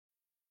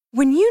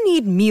When you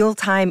need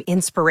mealtime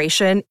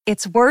inspiration,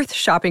 it's worth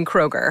shopping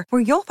Kroger,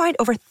 where you'll find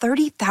over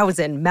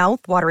 30,000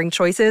 mouth-watering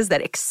choices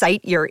that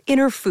excite your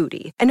inner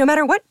foodie. And no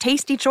matter what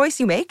tasty choice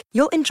you make,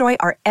 you'll enjoy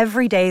our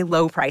everyday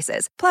low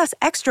prices, plus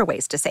extra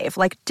ways to save,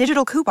 like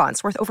digital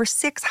coupons worth over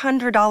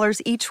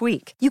 $600 each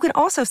week. You can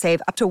also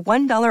save up to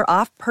 $1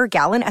 off per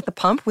gallon at the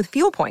pump with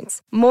fuel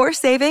points. More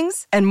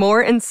savings and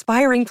more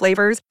inspiring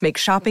flavors make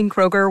shopping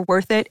Kroger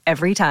worth it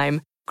every time.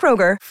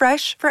 Kroger,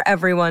 fresh for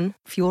everyone.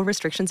 Fuel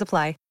restrictions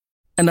apply.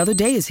 Another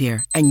day is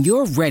here, and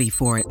you're ready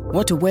for it.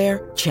 What to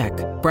wear? Check.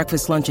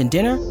 Breakfast, lunch, and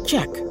dinner?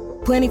 Check.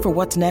 Planning for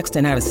what's next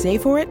and how to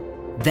save for it?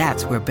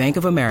 That's where Bank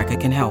of America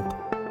can help.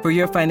 For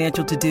your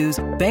financial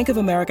to-dos, Bank of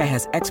America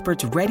has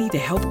experts ready to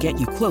help get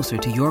you closer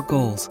to your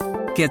goals.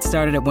 Get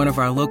started at one of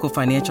our local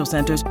financial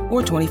centers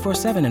or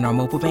 24/7 in our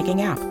mobile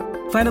banking app.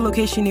 Find a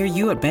location near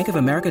you at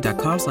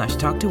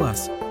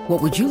bankofamerica.com/talktous.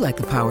 What would you like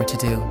the power to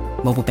do?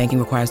 Mobile banking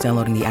requires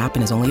downloading the app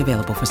and is only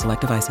available for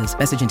select devices.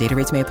 Message and data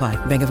rates may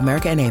apply. Bank of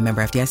America N.A.,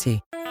 member FDIC.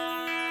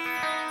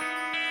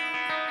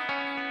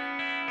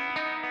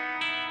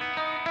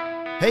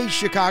 Hey,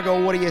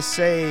 Chicago, what do you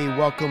say?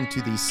 Welcome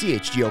to the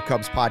CHGO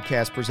Cubs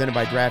podcast presented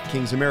by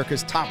DraftKings,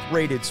 America's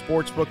top-rated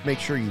sportsbook. Make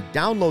sure you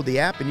download the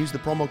app and use the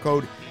promo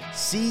code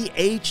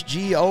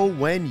CHGO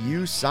when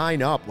you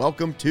sign up.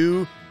 Welcome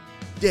to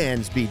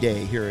Dansby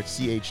Day here at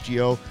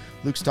CHGO.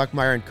 Luke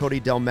Stuckmeyer and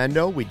Cody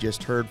Delmendo. We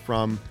just heard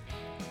from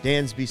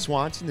Dansby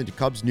Swanson, the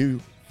Cubs' new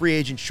free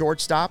agent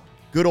shortstop.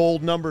 Good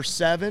old number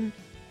 7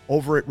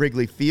 over at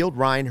Wrigley Field.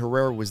 Ryan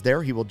Herrera was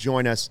there. He will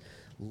join us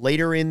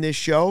later in this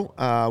show.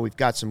 We've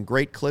got some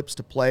great clips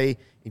to play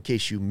in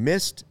case you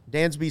missed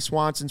Dansby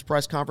Swanson's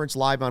press conference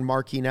live on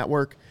Marquee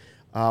Network.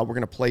 We're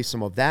going to play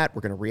some of that.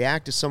 We're going to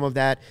react to some of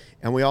that.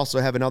 And we also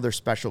have another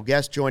special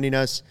guest joining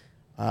us.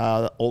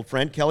 Old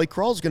friend Kelly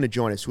Krull is going to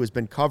join us, who has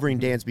been covering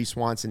Dansby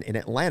Swanson in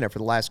Atlanta for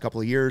the last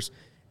couple of years.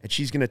 And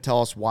she's going to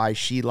tell us why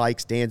she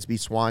likes Dansby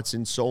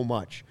Swanson so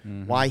much,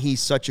 why he's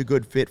such a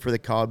good fit for the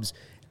Cubs,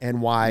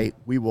 and why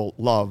we will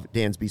love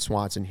Dansby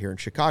Swanson here in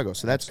Chicago.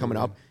 So that's coming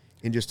up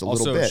in just a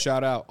little bit. Also,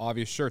 shout out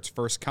Obvious Shirts'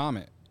 first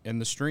comment in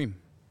the stream.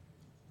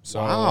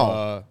 So,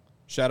 wow.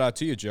 Shout out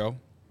to you, Joe.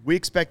 We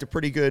expect a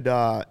pretty good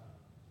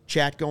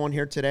chat going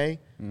here today.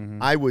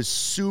 I was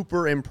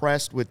super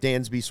impressed with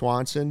Dansby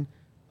Swanson.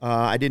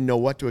 I didn't know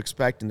what to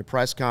expect in the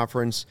press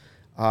conference.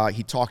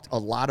 He talked a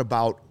lot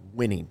about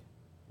winning,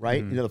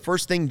 right? You know, the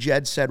first thing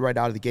Jed said right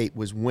out of the gate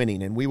was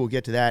winning, and we will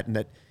get to that, and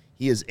that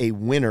he is a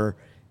winner.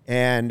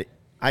 And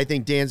I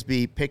think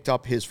Dansby picked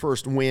up his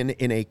first win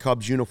in a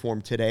Cubs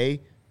uniform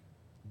today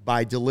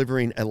by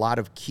delivering a lot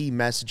of key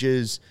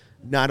messages,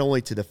 not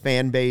only to the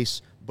fan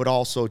base, but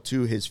also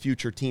to his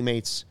future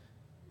teammates,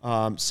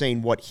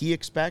 saying what he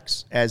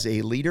expects as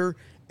a leader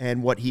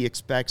and what he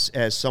expects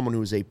as someone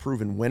who is a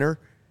proven winner.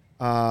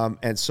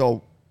 And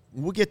so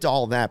we'll get to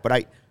all that,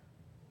 but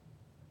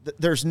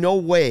there's no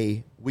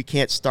way we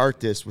can't start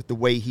this with the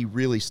way he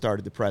really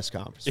started the press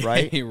conference,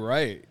 right?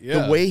 Right,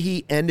 yeah. The way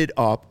he ended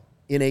up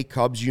in a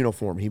Cubs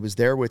uniform. He was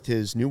there with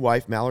his new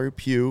wife, Mallory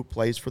Pugh,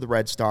 plays for the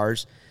Red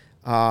Stars,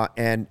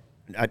 and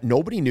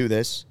nobody knew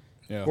this.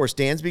 Yeah. Of course,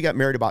 Dansby got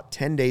married about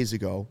 10 days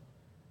ago,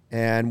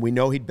 and we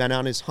know he'd been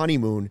on his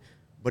honeymoon,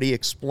 but he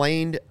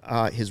explained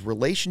his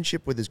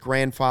relationship with his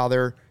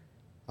grandfather,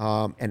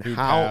 and who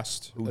how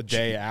passed a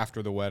day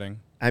after the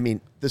wedding. I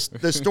mean, the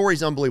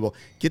story's unbelievable.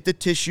 Get the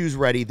tissues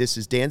ready. This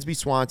is Dansby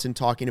Swanson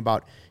talking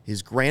about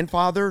his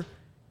grandfather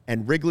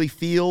and Wrigley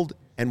Field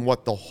and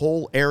what the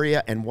whole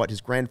area and what his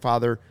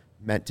grandfather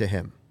meant to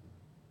him.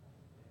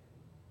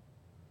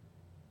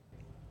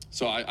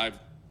 So I've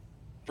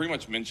pretty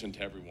much mentioned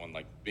to everyone,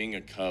 like, being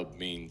a Cub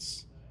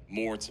means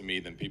more to me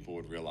than people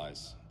would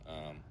realize.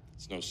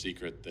 It's no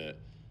secret that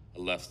I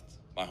left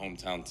my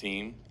hometown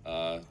team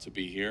to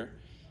be here.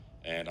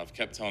 And I've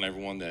kept telling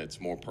everyone that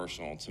it's more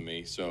personal to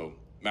me. So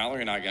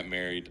Mallory and I got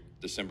married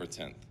December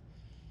 10th.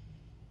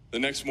 The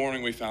next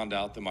morning, we found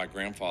out that my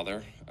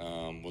grandfather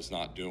was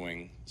not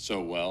doing so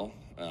well,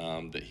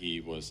 that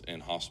he was in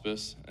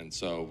hospice. And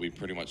so we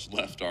pretty much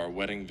left our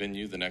wedding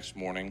venue the next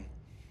morning,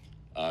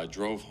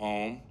 drove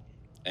home,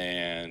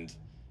 and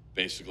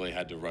basically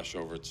had to rush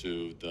over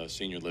to the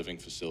senior living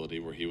facility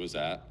where he was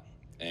at.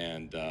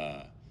 And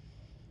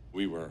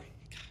we were,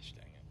 gosh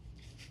dang it.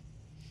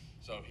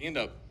 So he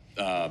ended up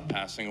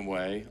passing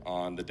away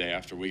on the day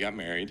after we got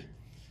married.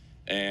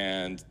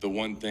 And the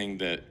one thing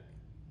that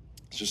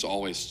just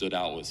always stood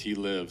out was he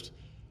lived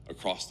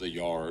across the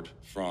yard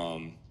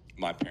from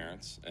my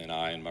parents and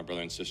I and my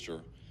brother and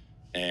sister.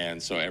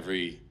 And so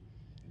every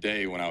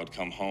day when I would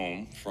come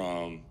home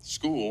from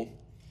school,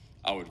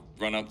 I would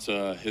run up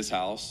to his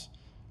house.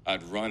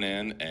 I'd run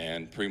in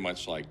and pretty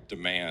much like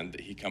demand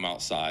that he come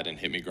outside and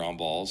hit me ground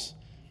balls,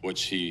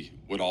 which he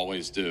would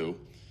always do.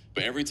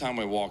 But every time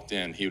I walked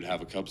in, he would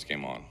have a Cubs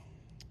game on.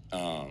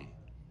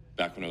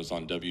 Back when it was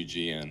on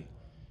WGN,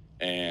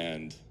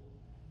 and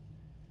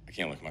I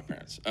can't look at my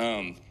parents.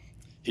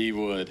 He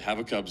would have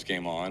a Cubs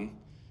game on,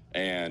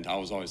 and I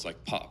was always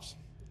like, Pops,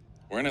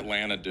 we're in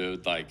Atlanta,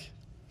 dude. Like,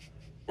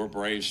 we're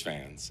Braves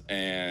fans.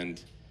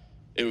 And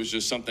it was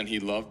just something he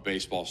loved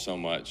baseball so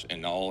much,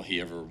 and all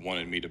he ever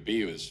wanted me to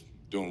be was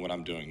doing what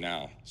I'm doing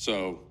now.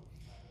 So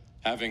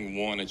having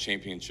won a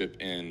championship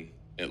in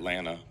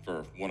Atlanta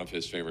for one of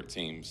his favorite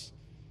teams,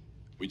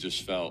 we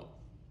just felt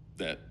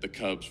that the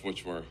Cubs,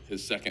 which were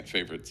his second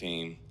favorite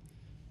team,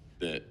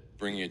 that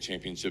bringing a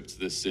championship to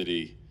this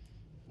city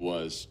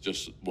was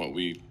just what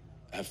we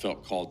have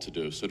felt called to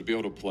do. So to be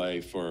able to play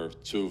for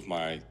two of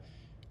my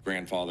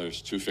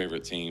grandfather's two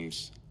favorite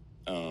teams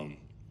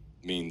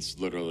means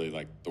literally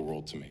like the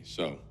world to me.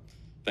 So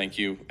thank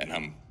you, and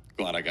I'm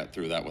glad I got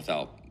through that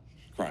without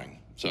crying.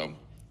 So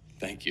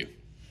thank you.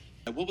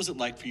 What was it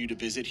like for you to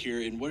visit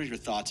here, and what are your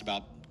thoughts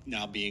about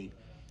now being,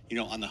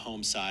 on the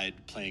home side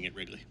playing at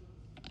Wrigley?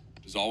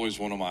 It was always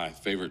one of my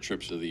favorite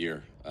trips of the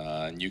year,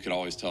 and you could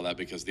always tell that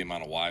because the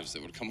amount of wives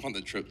that would come on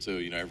the trip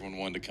too. Everyone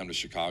wanted to come to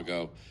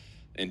Chicago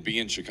and be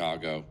in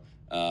Chicago,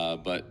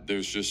 but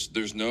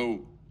there's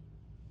no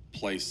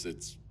place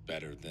that's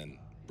better than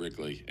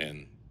Wrigley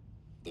and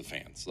the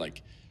fans.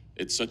 Like,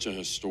 it's such a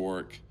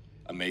historic,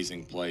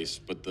 amazing place,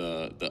 but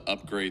the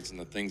upgrades and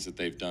the things that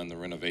they've done, the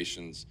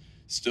renovations,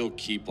 still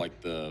keep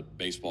like the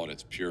baseball at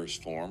its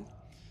purest form.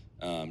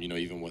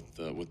 Even with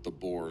the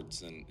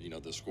boards and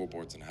the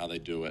scoreboards and how they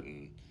do it,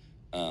 and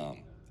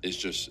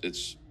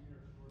it's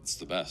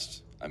the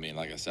best. I mean,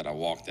 like I said, I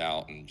walked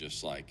out and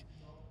just like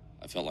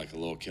I felt like a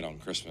little kid on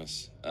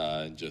Christmas,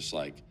 just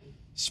like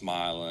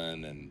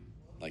smiling and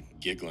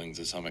like giggling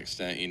to some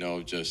extent.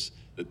 Just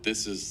that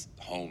this is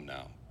home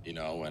now.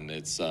 And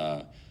it's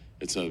a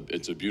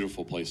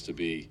beautiful place to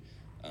be.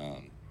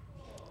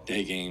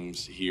 Day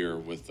games here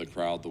with the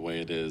crowd the way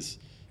it is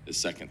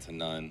second to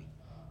none.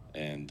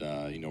 And,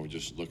 we're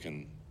just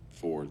looking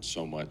forward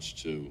so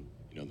much to,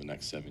 the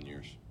next 7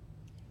 years.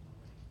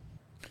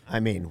 I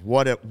mean,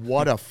 what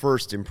a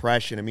first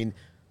impression. I mean,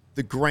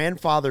 the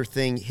grandfather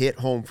thing hit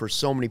home for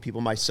so many people,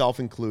 myself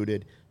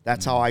included.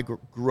 That's how I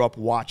grew up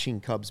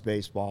watching Cubs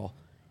baseball.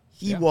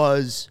 He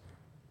was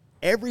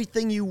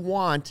everything you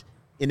want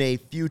in a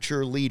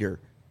future leader.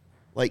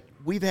 Like,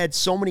 we've had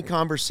so many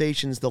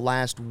conversations the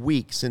last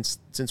week since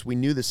we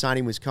knew the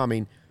signing was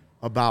coming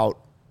about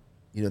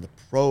the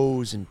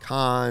pros and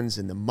cons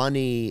and the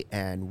money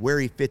and where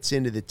he fits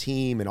into the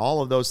team and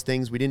all of those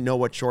things. We didn't know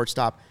what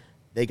shortstop.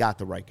 They got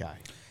the right guy.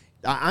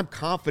 I'm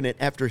confident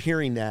after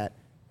hearing that,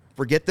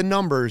 forget the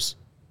numbers,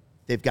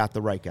 they've got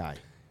the right guy.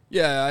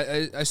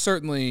 Yeah, I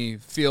certainly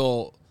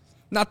feel,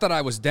 not that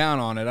I was down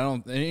on it.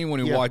 Anyone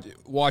who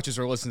watches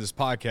or listens to this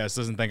podcast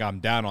doesn't think I'm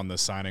down on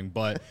this signing,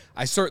 but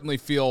I certainly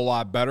feel a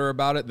lot better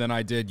about it than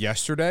I did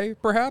yesterday,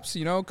 perhaps,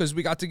 because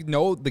we got to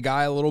know the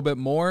guy a little bit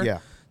more. Yeah.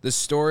 The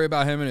story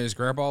about him and his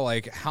grandpa,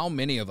 like, how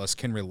many of us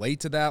can relate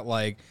to that?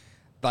 Like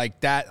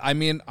that. I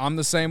mean, I'm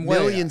the same way.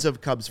 Millions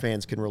of Cubs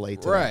fans can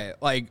relate to that. Right.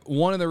 Like,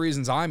 one of the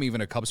reasons I'm even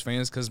a Cubs fan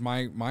is because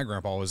my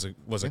grandpa was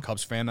a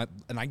Cubs fan,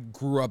 and I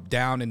grew up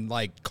down in,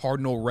 like,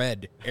 Cardinal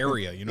Red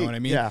area, you know what I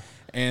mean? Yeah.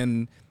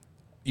 And,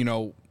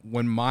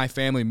 when my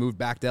family moved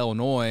back to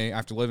Illinois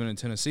after living in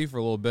Tennessee for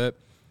a little bit,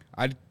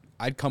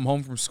 I'd come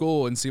home from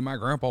school and see my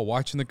grandpa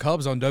watching the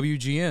Cubs on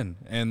WGN.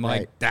 And,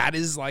 like,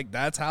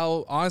 that's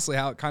how, honestly,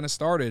 how it kind of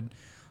started.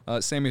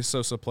 Sammy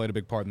Sosa played a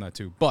big part in that,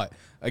 too. But,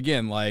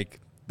 again, like,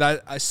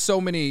 that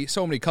so many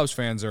Cubs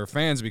fans are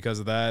fans because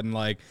of that. And,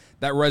 like,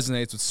 that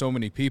resonates with so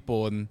many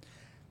people. And,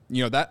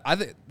 I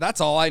think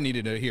that's all I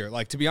needed to hear.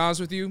 Like, to be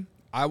honest with you,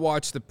 I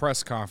watched the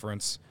press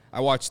conference. I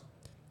watched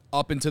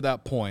up until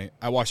that point.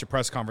 I watched the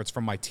press conference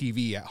from my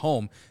TV at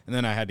home, and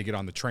then I had to get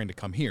on the train to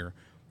come here.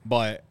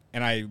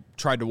 And I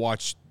tried to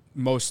watch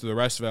most of the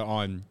rest of it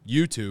on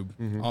YouTube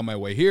on my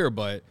way here,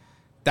 but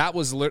that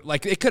was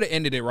like, it could have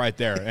ended it right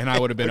there, and I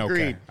would have been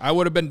okay. I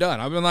would have been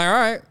done. I've been like, all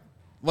right,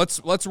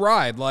 let's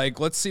ride. Like,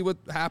 let's see what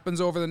happens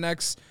over the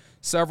next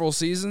several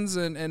seasons,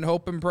 and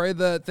hope and pray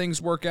that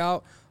things work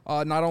out,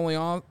 not only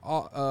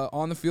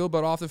on the field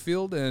but off the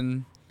field.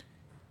 And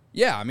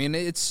yeah, I mean,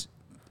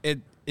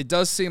 it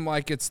does seem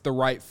like it's the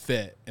right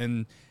fit,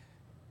 and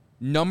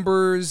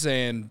numbers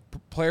and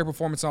player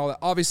performance and all that.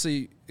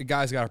 Obviously, a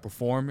guy's got to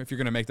perform if you're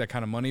going to make that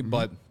kind of money,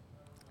 but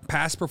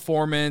past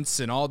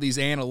performance and all these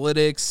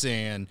analytics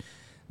and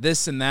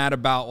this and that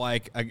about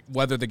like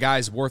whether the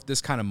guy's worth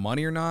this kind of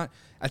money or not,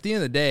 at the end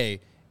of the day,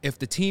 if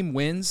the team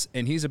wins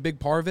and he's a big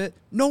part of it,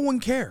 no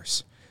one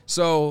cares.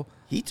 So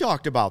he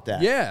talked about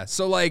that. Yeah.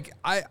 So, like,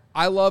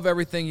 I love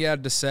everything he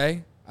had to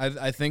say.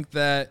 I think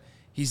that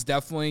he's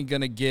definitely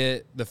going to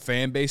get the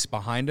fan base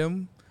behind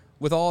him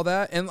with all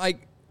that. And,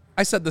 like,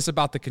 I said this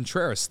about the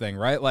Contreras thing,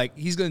 right? Like,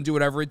 he's going to do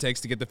whatever it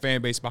takes to get the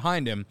fan base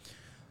behind him.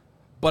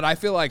 But I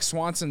feel like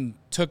Swanson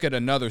took it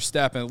another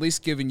step and at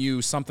least giving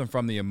you something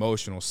from the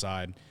emotional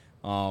side.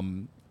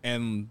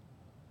 And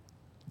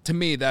to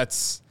me, that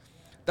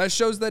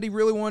shows that he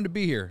really wanted to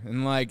be here.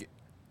 And, like,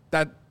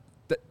 that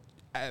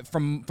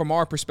from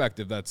our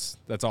perspective, that's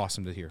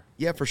awesome to hear.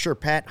 Yeah, for sure.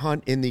 Pat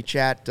Hunt in the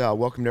chat,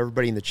 welcome to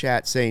everybody in the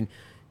chat, saying,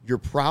 you're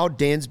proud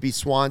Dansby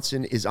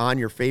Swanson is on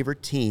your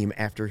favorite team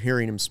after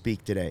hearing him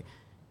speak today.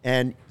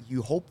 And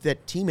you hope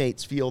that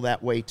teammates feel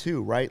that way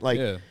too, right?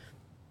 Like,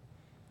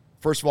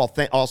 first of all,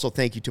 also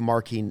thank you to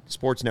Marquee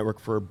Sports Network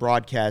for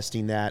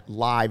broadcasting that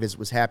live as it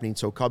was happening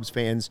so Cubs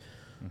fans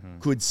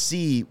could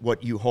see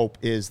what you hope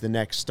is the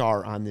next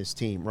star on this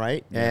team,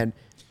 right? Yeah. And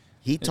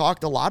he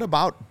talked a lot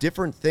about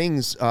different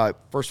things.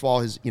 First of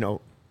all,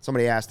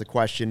 somebody asked the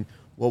question,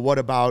 well, what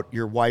about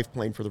your wife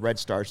playing for the Red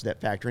Stars? Did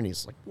that factor in?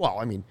 He's like, well,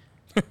 I mean,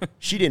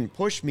 she didn't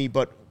push me,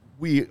 but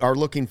I'm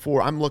looking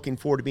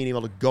forward to being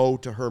able to go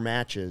to her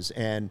matches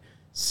and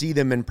see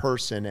them in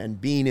person and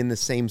being in the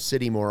same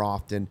city more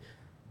often.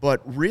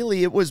 But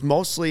really, it was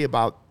mostly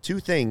about two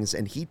things,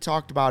 and he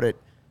talked about it.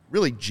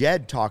 Really,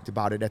 Jed talked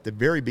about it at the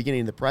very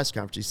beginning of the press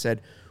conference. He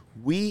said,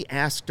 we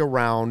asked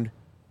around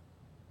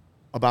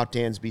about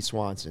Dansby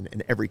Swanson,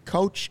 and every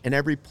coach and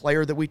every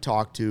player that we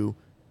talked to,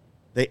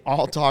 they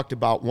all talked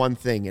about one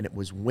thing, and it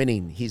was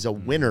winning. He's a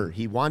winner.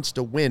 He wants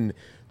to win.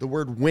 The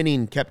word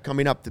winning kept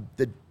coming up.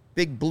 The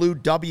big blue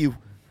W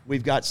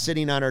we've got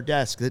sitting on our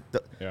desk.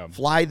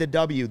 Fly the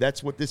W.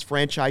 That's what this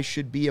franchise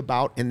should be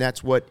about, and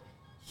that's what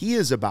he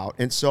is about.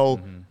 And so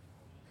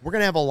we're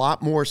going to have a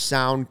lot more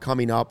sound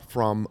coming up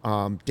from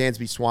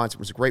Dansby Swanson. It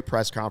was a great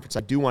press conference.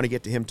 I do want to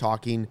get to him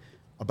talking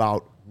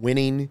about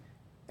winning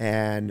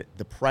and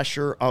the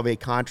pressure of a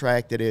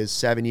contract that is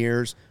 7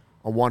 years,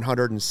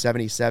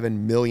 $177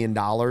 million,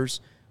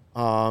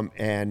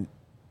 and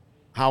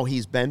how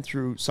he's been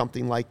through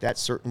something like that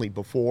certainly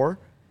before,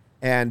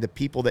 and the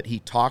people that he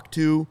talked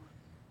to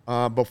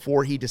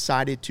before he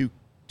decided to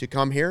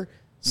come here.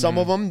 Some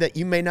of them that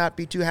you may not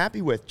be too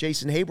happy with.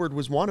 Jason Hayward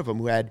was one of them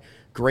who had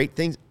great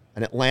things,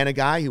 an Atlanta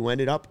guy who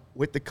ended up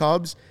with the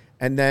Cubs,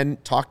 and then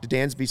talked to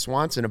Dansby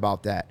Swanson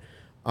about that.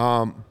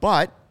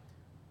 But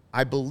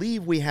I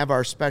believe we have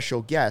our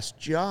special guest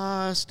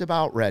just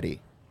about ready.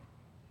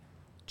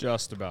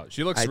 Just about.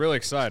 She looks really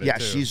excited. Yeah,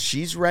 too.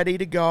 she's ready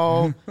to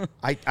go.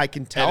 I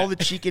can tell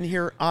that she can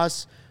hear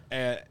us,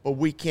 but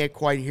we can't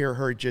quite hear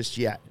her just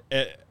yet.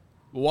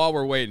 While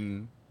we're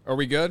waiting, are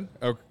we good?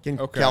 Okay.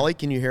 Kelly,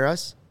 can you hear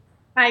us?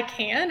 I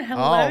can.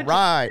 Hello.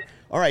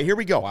 All right, here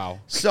we go. Wow.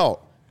 So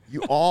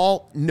you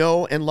all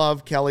know and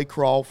love Kelly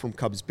Crawl from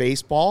Cubs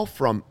baseball,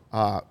 from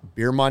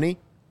Beer Money.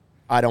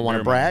 I don't want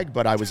to brag,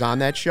 but I was on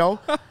that show.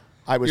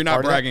 You're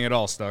not bragging at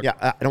all, Stuck. Yeah,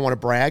 I don't want to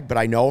brag, but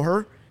I know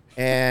her.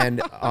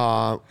 And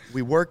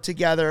we work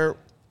together,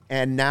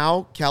 and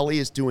now Kelly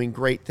is doing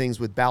great things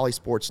with Bally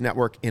Sports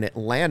Network in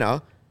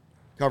Atlanta,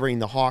 covering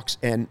the Hawks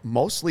and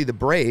mostly the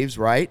Braves,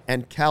 right?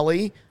 And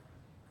Kelly,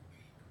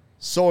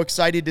 so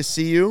excited to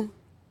see you.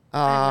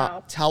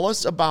 Tell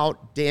us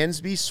about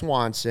Dansby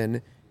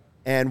Swanson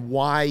and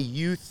why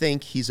you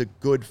think he's a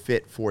good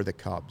fit for the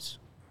Cubs.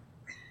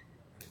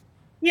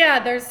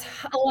 Yeah, there's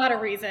a lot of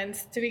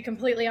reasons, to be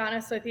completely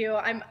honest with you.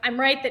 I'm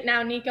right that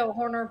now Nico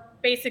Hoerner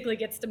basically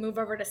gets to move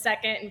over to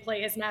second and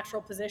play his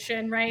natural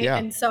position, right? Yeah.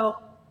 And so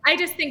I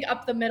just think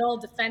up the middle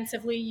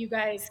defensively, you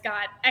guys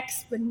got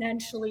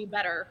exponentially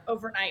better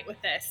overnight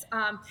with this.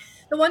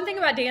 The one thing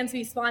about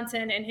Dansby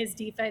Swanson and his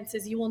defense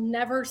is you will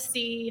never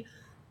see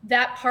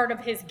that part of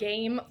his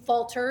game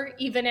falter,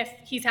 even if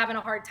he's having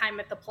a hard time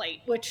at the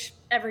plate, which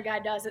every guy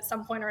does at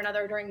some point or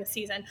another during the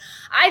season.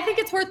 I think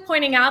it's worth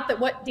pointing out that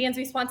what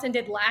Dansby Swanson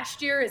did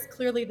last year is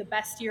clearly the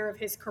best year of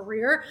his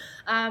career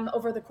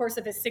over the course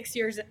of his 6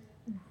 years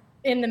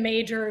in the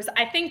majors.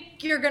 I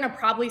think you're going to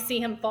probably see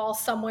him fall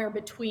somewhere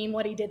between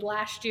what he did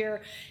last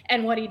year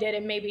and what he did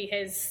in maybe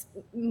his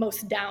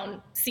most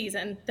down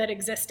season that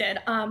existed.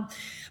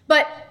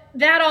 But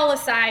that all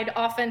aside,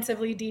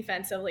 offensively,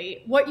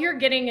 defensively, what you're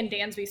getting in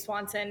Dansby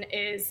Swanson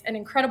is an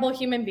incredible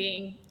human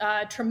being,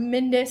 a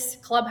tremendous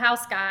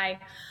clubhouse guy,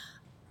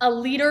 a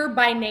leader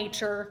by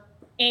nature.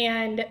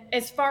 And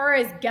as far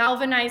as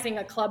galvanizing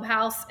a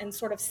clubhouse and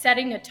sort of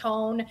setting a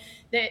tone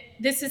that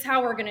this is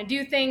how we're going to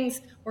do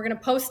things, we're going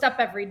to post up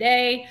every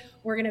day,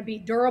 we're going to be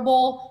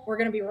durable, we're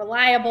going to be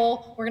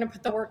reliable, we're going to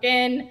put the work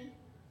in.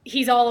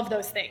 He's all of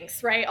those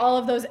things, right? All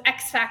of those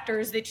X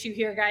factors that you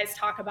hear guys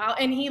talk about.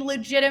 And he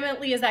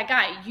legitimately is that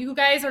guy. You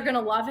guys are going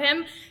to love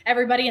him.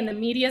 Everybody in the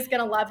media is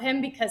going to love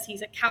him because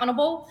he's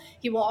accountable.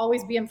 He will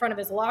always be in front of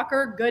his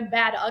locker, good,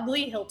 bad,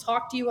 ugly. He'll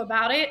talk to you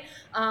about it.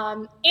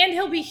 And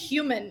he'll be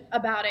human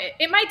about it.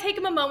 It might take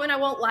him a moment, I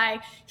won't lie.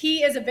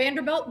 He is a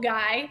Vanderbilt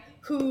guy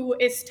who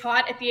is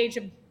taught at the age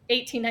of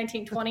 18,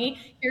 19,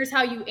 20. Here's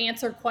how you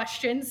answer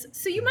questions.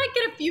 So you might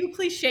get a few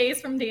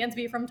cliches from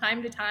Dansby from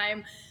time to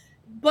time.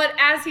 But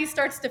as he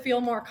starts to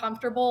feel more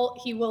comfortable,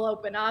 he will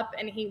open up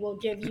and he will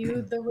give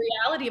you the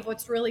reality of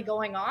what's really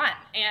going on.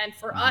 And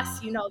for us,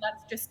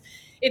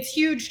 it's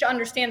huge to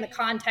understand the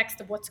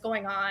context of what's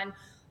going on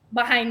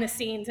behind the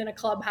scenes in a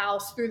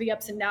clubhouse through the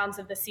ups and downs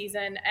of the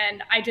season.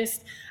 And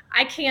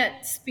I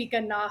can't speak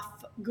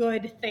enough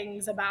good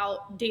things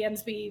about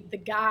Dansby, the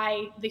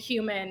guy, the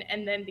human,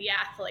 and then the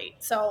athlete.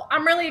 So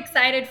I'm really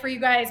excited for you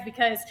guys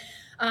because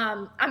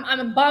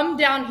I'm bummed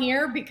down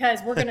here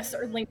because we're going to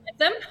certainly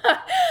miss him.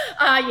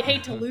 You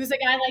hate to lose a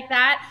guy like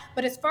that.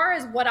 But as far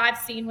as what I've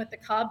seen with the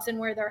Cubs and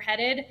where they're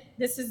headed,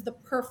 this is the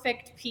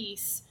perfect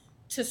piece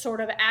to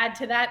sort of add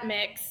to that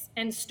mix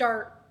and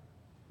start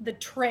the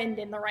trend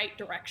in the right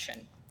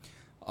direction.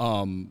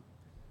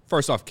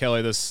 First off,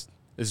 Kelly, this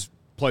is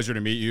pleasure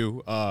to meet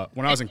you.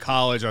 When I was in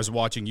college, I was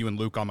watching you and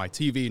Luke on my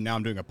TV. Now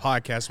I'm doing a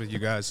podcast with you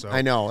guys. So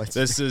I know.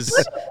 This is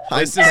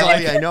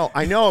Kelly, I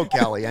know,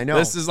 Kelly. I know.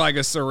 This is like a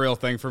surreal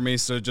thing for me,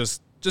 so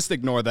just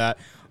ignore that.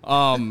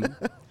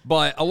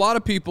 But a lot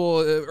of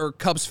people are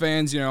Cubs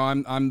fans.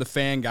 I'm the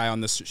fan guy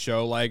on this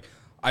show. Like,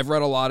 I've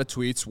read a lot of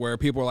tweets where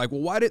people are like,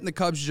 well, why didn't the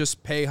Cubs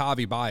just pay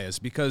Javi Baez?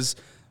 Because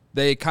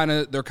they're kind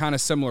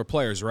of similar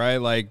players, right?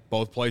 Like,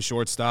 both play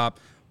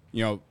shortstop.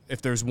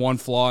 If there's one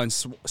flaw in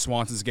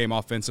Swanson's game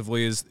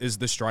offensively is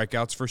the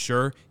strikeouts for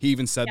sure. He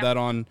even said that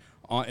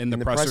in the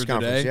presser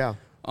today. Yeah.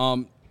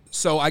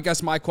 So I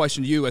guess my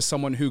question to you, as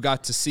someone who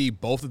got to see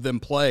both of them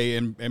play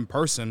in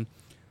person,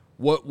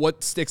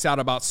 what sticks out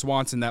about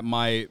Swanson that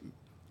might,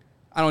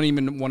 I don't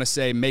even want to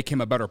say make him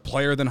a better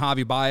player than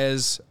Javi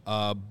Baez,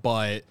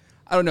 but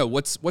I don't know.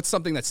 What's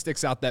something that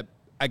sticks out that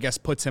I guess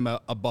puts him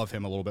above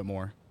him a little bit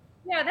more?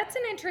 Yeah, that's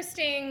an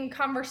interesting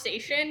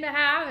conversation to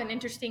have, an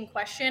interesting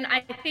question.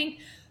 I think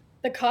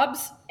the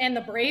Cubs and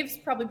the Braves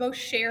probably both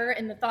share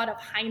in the thought of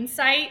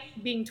hindsight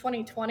being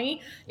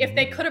 2020. If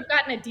they could have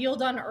gotten a deal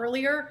done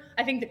earlier,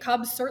 I think the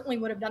Cubs certainly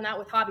would have done that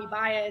with Javi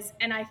Baez.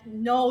 And I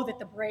know that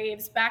the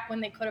Braves, back when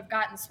they could have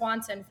gotten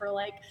Swanson for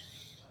like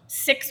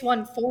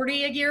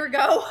 6/140 a year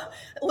ago,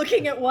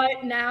 looking at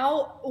what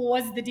now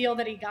was the deal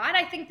that he got,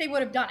 I think they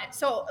would have done it.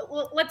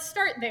 So let's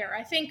start there.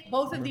 I think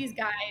both of these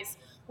guys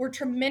were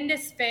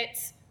tremendous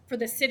fits for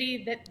the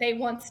city that they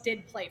once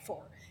did play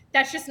for.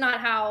 That's just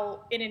not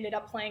how it ended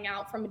up playing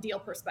out from a deal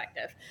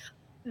perspective.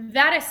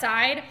 That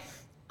aside,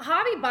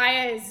 Javi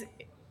Baez,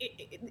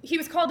 he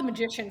was called the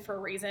magician for a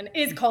reason,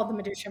 is called the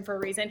magician for a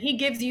reason. He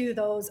gives you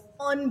those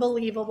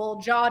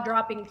unbelievable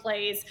jaw-dropping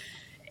plays,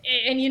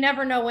 and you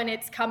never know when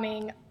it's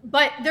coming.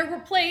 But there were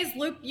plays,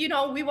 Luke,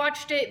 we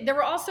watched it. There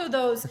were also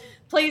those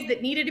plays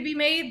that needed to be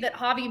made that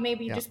Javi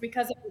maybe just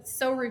because it was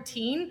so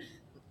routine,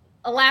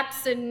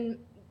 elapsed and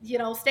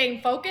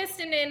staying focused,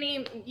 and then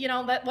he,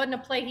 that wasn't a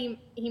play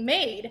he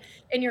made.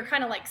 And you're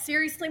kind of like,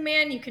 seriously,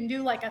 man, you can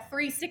do like a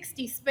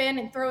 360 spin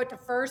and throw it to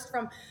first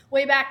from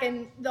way back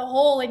in the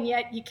hole, and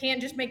yet you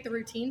can't just make the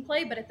routine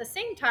play. But at the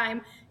same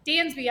time,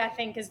 Dansby, I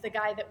think, is the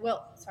guy that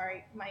will,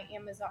 sorry, my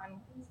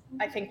Amazon,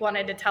 I think,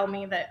 wanted to tell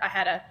me that I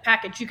had a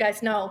package. You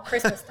guys know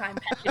Christmas time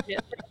packages.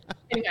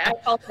 Anyway, I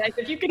apologize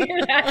if you can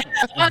hear that.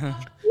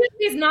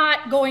 He's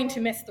not going to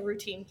miss the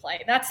routine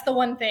play. That's the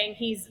one thing.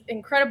 He's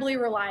incredibly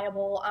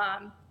reliable.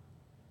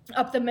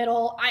 Up the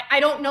middle.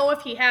 I don't know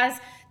if he has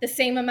the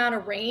same amount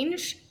of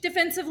range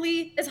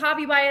defensively as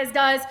Javi Baez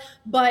does,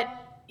 but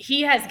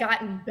he has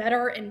gotten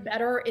better and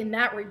better in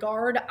that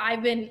regard.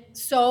 I've been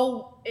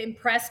so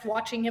impressed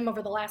watching him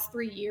over the last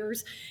 3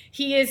 years.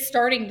 He is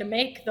starting to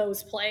make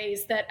those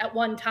plays that at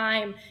one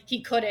time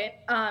he couldn't,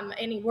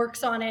 and he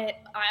works on it.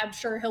 I'm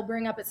sure he'll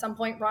bring up at some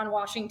point Ron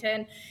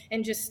Washington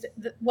and just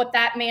what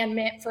that man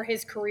meant for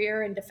his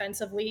career and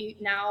defensively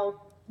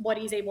now what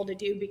he's able to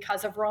do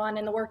because of Ron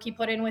and the work he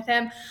put in with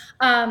him.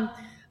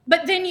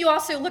 But then you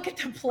also look at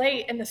the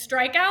plate and the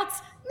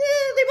strikeouts.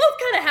 They both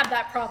kind of have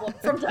that problem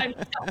from time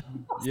to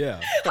time. Yeah.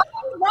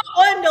 I'm not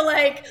one to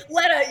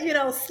let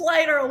a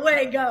slider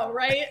away go,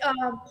 right?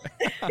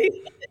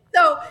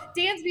 So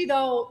Dansby,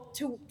 though,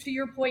 to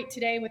your point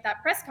today with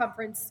that press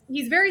conference,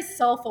 he's very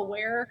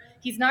self-aware.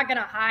 He's not going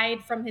to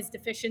hide from his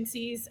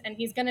deficiencies, and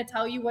he's going to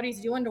tell you what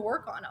he's doing to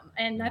work on them.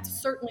 And that's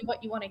certainly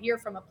what you want to hear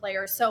from a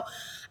player. So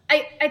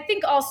I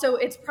think also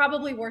it's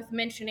probably worth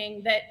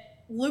mentioning that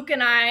Luke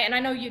and I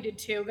know you did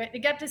too,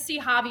 got to see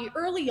Javi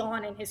early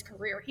on in his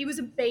career. He was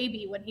a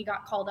baby when he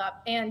got called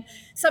up. And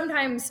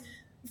sometimes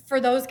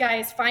for those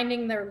guys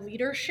finding their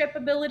leadership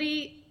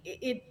ability,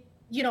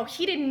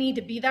 he didn't need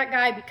to be that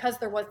guy because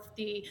there was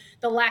the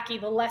Lackey,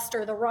 the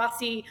Lester, the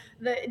Rossi,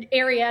 the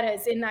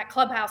Arrietas in that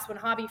clubhouse when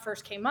Javi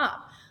first came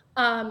up.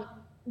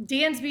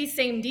 Dansby,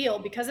 same deal.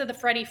 Because of the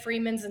Freddie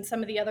Freemans and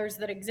some of the others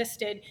that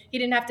existed, he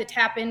didn't have to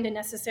tap into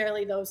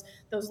necessarily those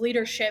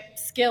leadership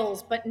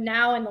skills. But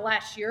now in the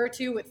last year or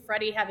two, with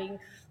Freddie having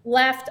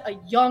left, a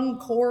young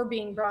core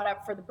being brought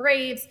up for the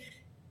Braves,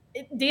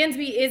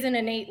 Dansby is an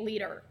innate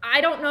leader.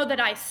 I don't know that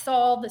I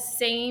saw the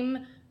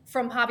same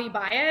from Javi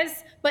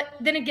Baez, but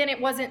then again,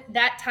 it wasn't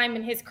that time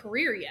in his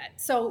career yet.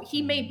 So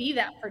he may be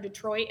that for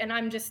Detroit, and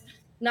I'm just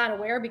not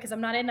aware because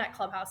I'm not in that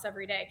clubhouse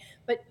every day.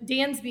 But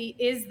Dansby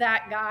is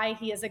that guy.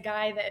 He is a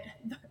guy that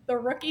the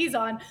rookies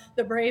on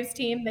the Braves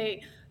team,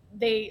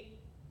 they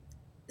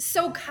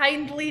so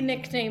kindly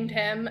nicknamed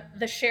him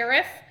the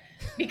Sheriff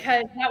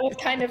because that was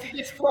kind of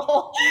his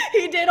role.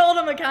 He did hold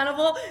them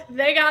accountable.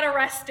 They got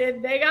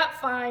arrested. They got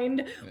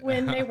fined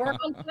when they weren't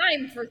on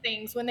time for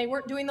things, when they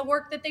weren't doing the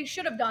work that they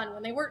should have done,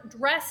 when they weren't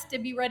dressed to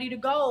be ready to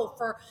go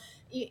for,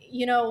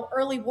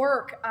 early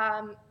work.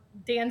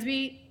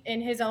 Dansby,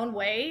 in his own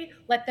way,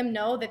 let them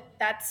know that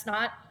that's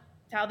not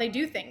how they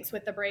do things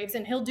with the Braves.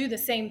 And he'll do the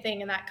same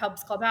thing in that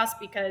Cubs clubhouse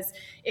because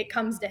it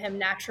comes to him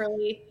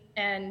naturally.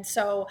 And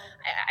so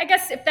I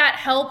guess if that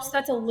helps,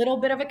 that's a little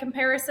bit of a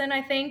comparison,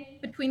 I think,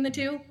 between the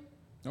two.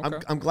 Okay.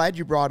 I'm glad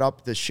you brought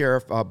up the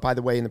Sheriff. By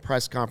the way, in the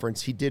press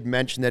conference, he did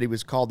mention that he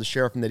was called the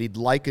Sheriff and that he'd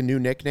like a new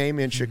nickname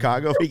in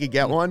Chicago if he could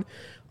get one.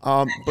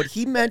 But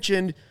he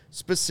mentioned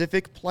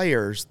specific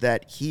players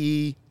that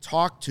he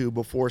talked to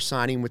before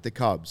signing with the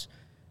Cubs.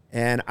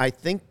 And I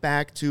think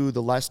back to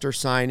the Lester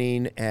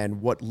signing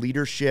and what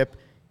leadership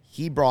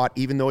he brought,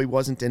 even though he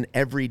wasn't an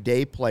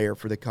everyday player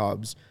for the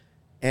Cubs.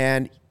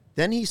 And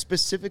then he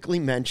specifically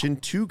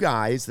mentioned two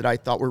guys that I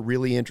thought were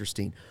really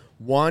interesting.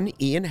 One,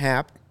 Ian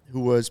Happ, who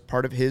was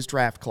part of his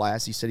draft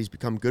class. He said he's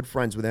become good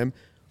friends with him,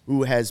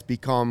 who has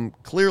become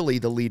clearly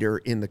the leader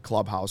in the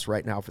clubhouse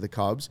right now for the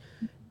Cubs.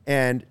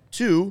 And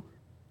two,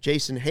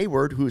 Jason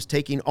Heyward, who is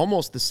taking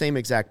almost the same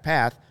exact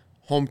path,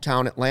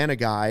 hometown Atlanta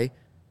guy,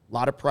 a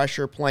lot of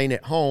pressure playing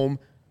at home,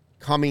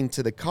 coming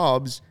to the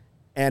Cubs,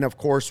 and of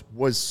course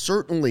was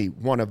certainly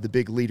one of the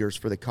big leaders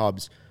for the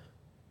Cubs.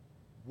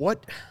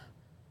 What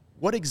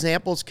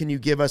examples can you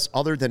give us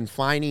other than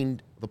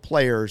finding the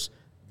players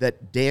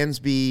that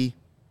Dansby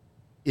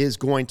is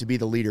going to be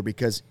the leader?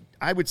 Because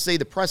I would say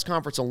the press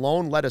conference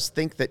alone let us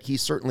think that he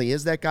certainly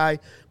is that guy.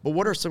 But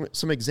what are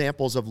some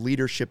examples of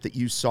leadership that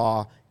you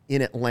saw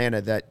in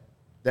Atlanta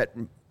that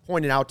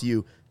pointed out to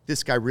you,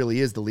 this guy really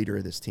is the leader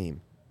of this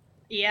team?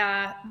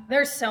 Yeah,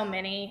 there's so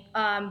many.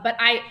 And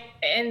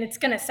it's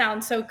going to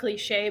sound so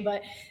cliche,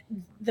 but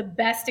the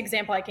best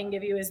example I can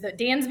give you is that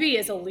Dansby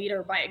is a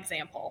leader by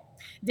example.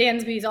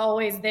 Dansby's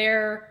always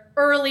there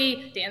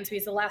early.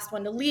 Dansby's the last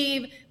one to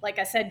leave. Like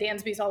I said,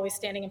 Dansby's always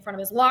standing in front of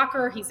his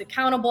locker. He's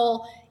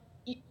accountable.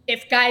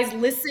 If guys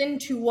listen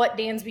to what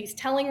Dansby's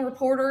telling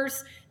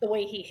reporters, the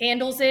way he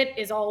handles it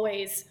is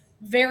always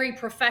very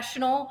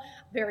professional,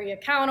 very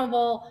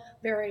accountable,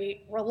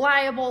 very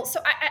reliable.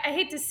 So I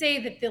hate to say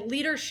that the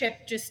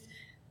leadership just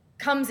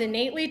comes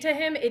innately to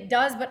him. It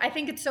does, but I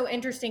think it's so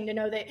interesting to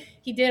know that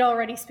he did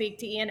already speak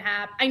to Ian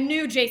Happ. I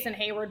knew Jason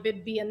Heyward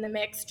would be in the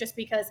mix just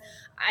because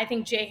I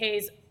think Jay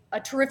Hay's a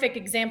terrific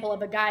example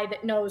of a guy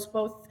that knows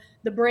both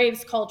the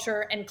Braves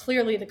culture and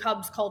clearly the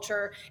Cubs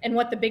culture and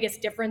what the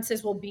biggest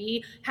differences will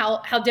be,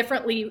 how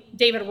differently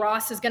David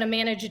Ross is going to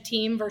manage a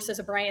team versus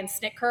a Brian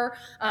Snitker,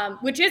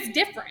 which is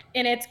different,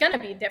 and it's going to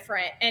be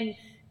different. And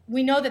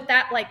we know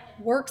that like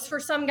works for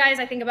some guys.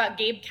 I think about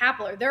Gabe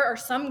Kapler. There are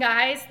some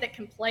guys that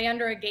can play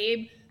under a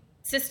Gabe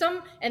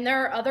system, and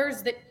there are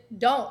others that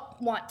don't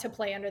want to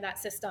play under that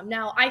system.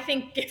 Now, I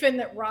think given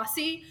that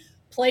Rossi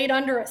played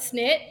under a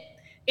Snit,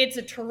 it's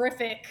a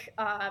terrific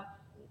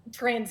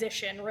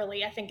transition,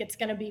 really. I think it's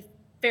going to be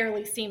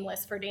fairly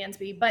seamless for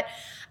Dansby. But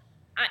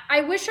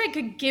I wish I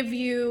could give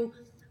you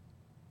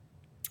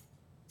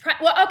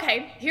 – well,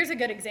 okay, here's a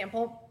good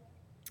example.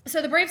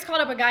 So the Braves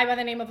called up a guy by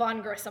the name of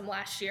Vaughn Grissom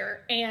last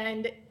year,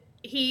 and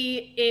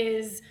he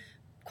is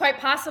quite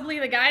possibly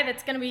the guy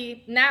that's going to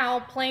be now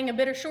playing a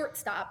bit of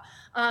shortstop.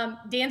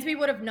 Dansby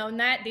would have known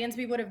that.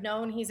 Dansby would have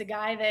known he's a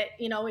guy that,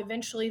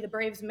 eventually the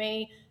Braves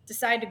may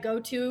decide to go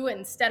to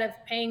instead of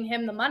paying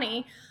him the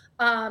money.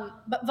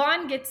 But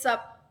Vaughn gets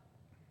up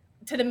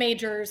to the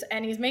majors,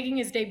 and he's making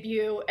his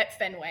debut at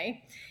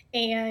Fenway.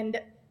 And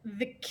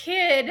the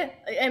kid,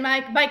 and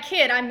by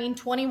kid, I mean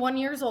 21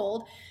 years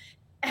old,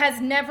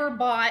 has never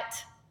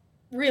bought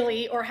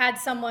really or had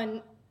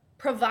someone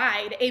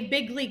provide a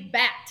big league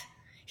bat.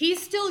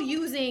 He's still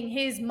using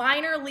his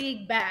minor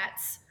league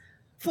bats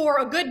for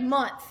a good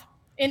month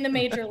in the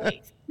major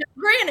leagues. Now,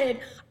 granted,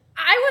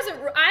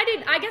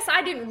 I guess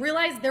I didn't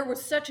realize there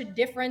was such a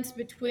difference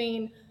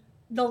between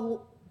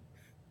the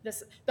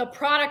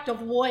product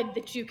of wood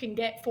that you can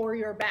get for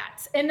your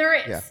bats. And there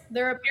is. Yeah.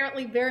 There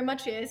apparently very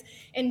much is.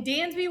 And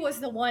Dansby was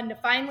the one to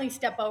finally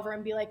step over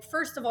and be like,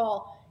 first of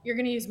all, you're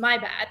going to use my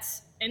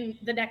bats in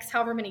the next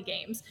however many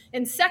games.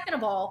 And second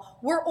of all,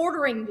 we're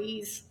ordering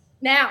these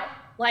now.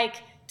 Like,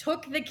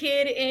 took the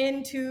kid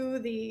into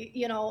the,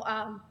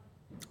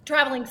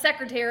 traveling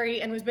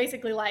secretary and was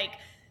basically like,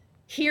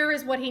 here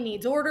is what he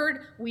needs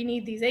ordered. We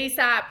need these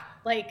ASAP.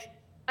 Like,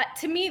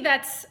 to me,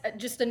 that's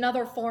just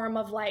another form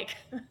of like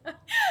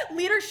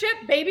leadership,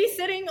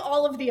 babysitting,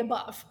 all of the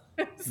above.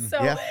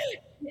 So, yeah.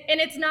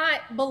 And it's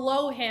not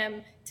below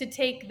him to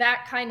take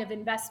that kind of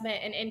investment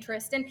and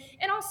interest and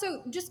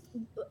also just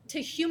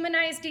to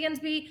humanize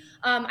Dansby.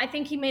 I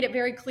think he made it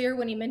very clear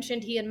when he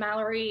mentioned he and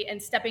Mallory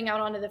and stepping out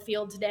onto the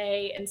field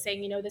today and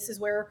saying, this is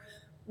where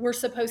we're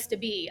supposed to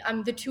be.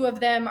 The two of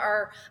them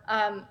are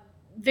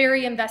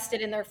very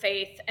invested in their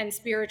faith and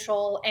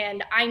spiritual.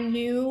 And I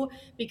knew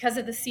because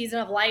of the season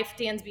of life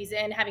Dansby's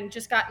in, having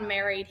just gotten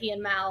married, he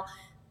and Mal,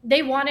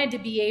 they wanted to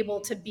be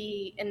able to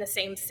be in the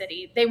same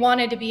city. They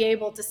wanted to be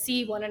able to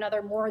see one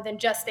another more than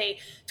just a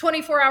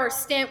 24-hour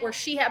stint where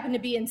she happened to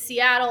be in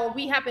Seattle.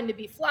 We happened to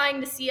be flying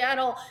to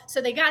Seattle.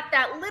 So they got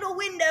that little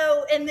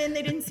window and then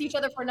they didn't see each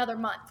other for another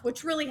month,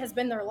 which really has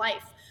been their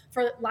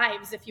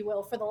lives, if you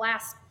will, for the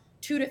last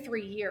 2 to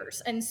 3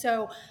 years. And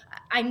so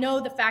I know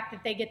the fact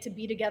that they get to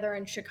be together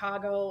in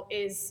Chicago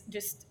is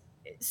just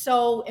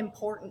so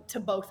important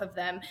to both of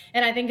them.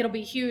 And I think it'll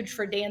be huge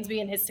for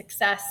Dansby and his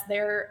success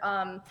there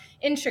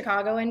in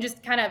Chicago and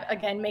just kind of,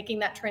 again, making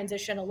that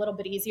transition a little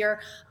bit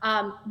easier.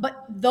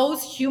 But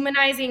those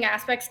humanizing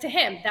aspects to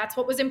him, that's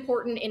what was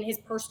important in his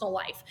personal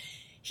life.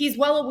 He's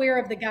well aware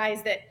of the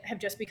guys that have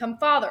just become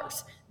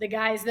fathers, the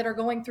guys that are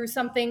going through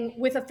something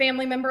with a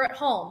family member at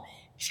home.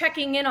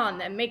 checking in on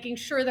them, making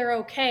sure they're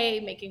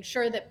okay, making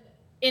sure that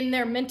in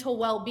their mental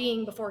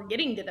well-being before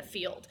getting to the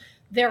field,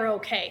 they're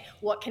okay.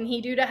 What can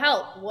he do to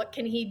help? What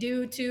can he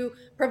do to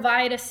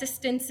provide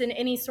assistance in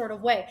any sort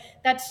of way?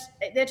 That's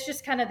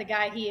just kind of the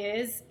guy he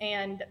is.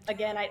 And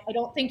again, I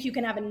don't think you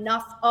can have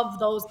enough of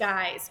those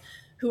guys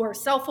who are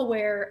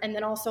self-aware and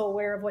then also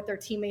aware of what their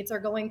teammates are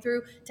going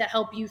through to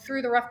help you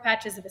through the rough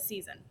patches of a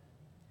season.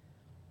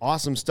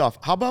 Awesome stuff.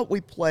 How about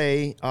we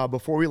play,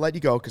 before we let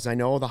you go, because I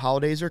know the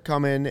holidays are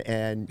coming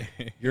and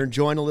you're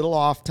enjoying a little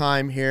off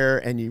time here,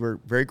 and you were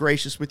very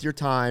gracious with your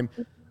time.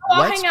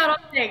 I'll hang out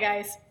all day,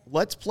 guys.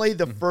 Let's play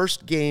the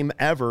first game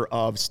ever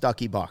of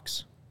Stucky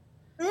Bucks.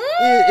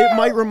 It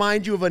might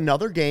remind you of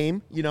another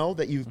game,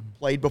 that you've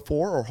played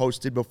before or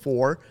hosted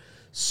before.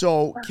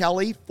 So,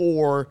 Kelly,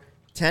 for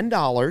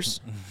 $10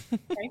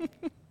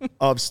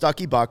 of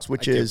Stucky Bucks,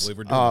 which is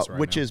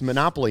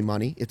Monopoly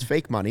money. It's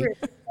fake money.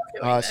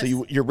 So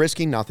you're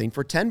risking nothing.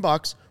 For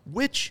 $10,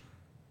 which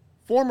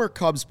former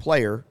Cubs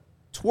player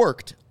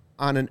twerked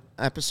on an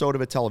episode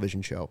of a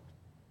television show?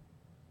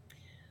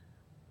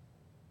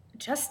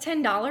 Just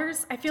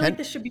 $10? I feel like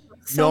this should be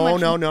so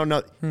much.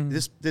 No.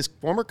 This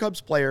former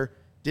Cubs player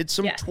did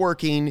some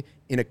twerking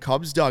in a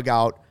Cubs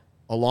dugout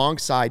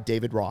alongside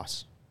David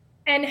Ross.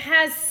 And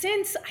has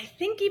since, I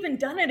think, even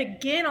done it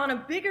again on a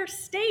bigger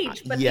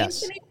stage. But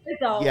yes. Anthony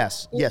Rizzo,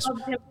 Yes.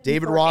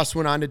 David Ross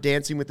went on to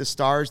Dancing with the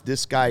Stars.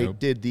 This guy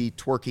did the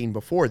twerking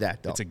before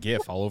that, though. It's a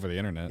GIF all over the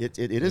internet. It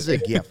is a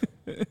GIF.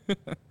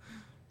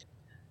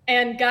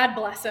 And God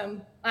bless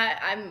him.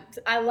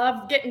 I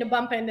love getting to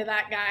bump into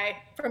that guy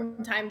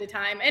from time to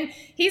time. And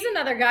he's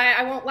another guy,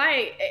 I won't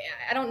lie,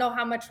 I don't know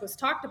how much was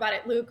talked about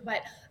it, Luke,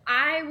 but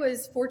I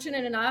was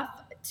fortunate enough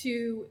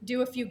to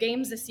do a few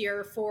games this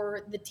year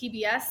for the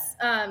TBS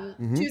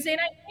Tuesday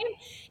night game.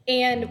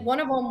 And one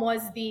of them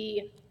was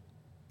the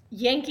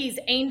Yankees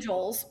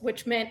Angels,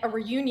 which meant a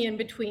reunion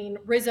between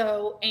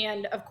Rizzo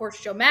and, of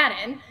course, Joe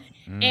Madden.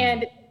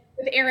 And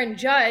with Aaron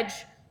Judge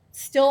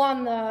still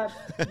on the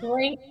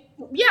brink,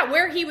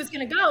 where he was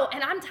going to go.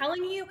 And I'm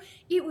telling you,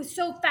 it was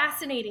so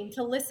fascinating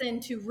to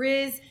listen to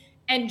Riz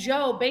and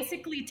Joe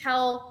basically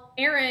tell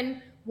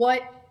Aaron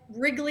what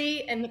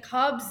Wrigley and the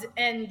Cubs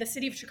and the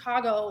city of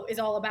Chicago is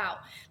all about.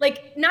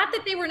 Like, not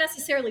that they were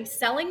necessarily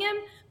selling him,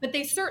 but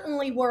they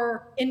certainly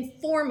were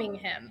informing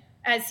him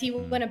as he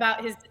went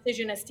about his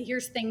decision as to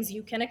here's things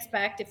you can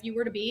expect if you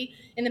were to be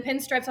in the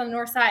pinstripes on the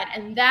north side.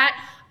 And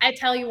that, I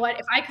tell you what,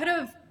 if I could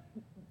have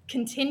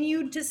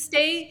continued to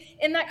stay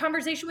in that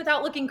conversation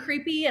without looking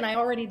creepy, and I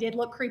already did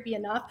look creepy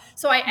enough,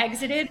 so I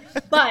exited,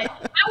 but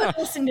I would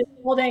listen to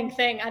the whole dang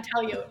thing, I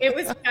tell you. It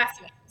was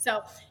fascinating.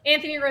 So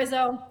Anthony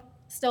Rizzo,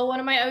 still one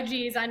of my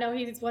OGs. I know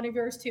he's one of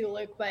yours too,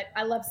 Luke, but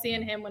I love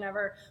seeing him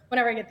whenever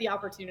I get the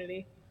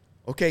opportunity.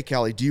 Okay,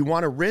 Kelly, do you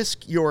want to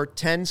risk your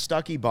 10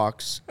 Stucky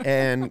Bucks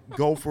and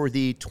go for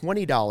the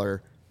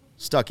 $20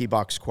 Stucky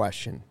Bucks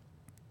question?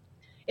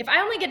 If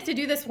I only get to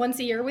do this once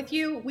a year with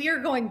you, we are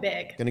going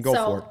big. Gonna go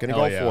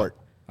for it.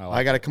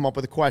 I got to come up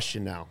with a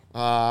question now.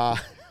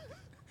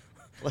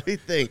 Let me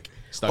think.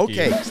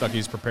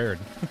 Stucky's prepared.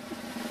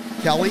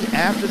 Kelly,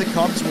 after the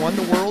Cubs won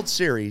the World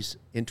Series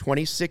in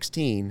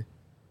 2016,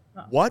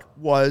 what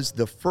was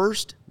the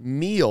first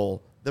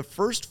meal, the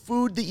first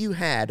food that you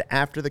had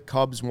after the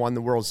Cubs won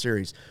the World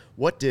Series?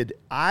 What did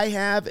I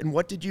have and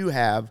what did you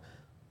have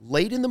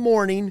late in the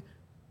morning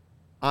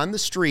on the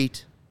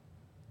street?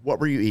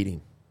 What were you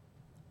eating?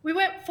 We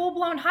went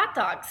full-blown hot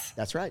dogs.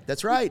 That's right.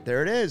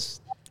 There it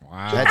is.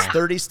 Wow. That's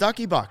 30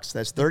 Stucky Bucks.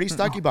 Very good.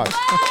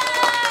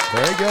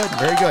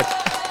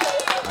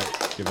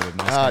 Give it a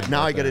nice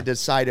now I got to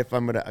decide if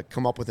I'm going to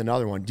come up with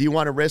another one. Do you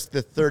want to risk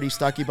the 30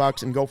 Stucky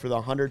Bucks and go for the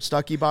 100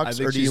 Stucky Bucks,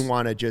 or do you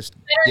want to just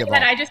give up?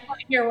 I just want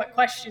to hear what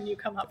question you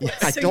come up with.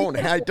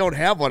 I don't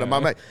have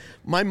one.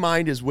 My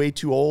mind is way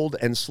too old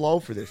and slow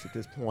for this at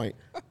this point.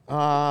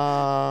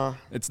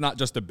 It's not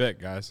just a bit,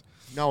 guys.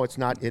 No, it's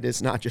not. It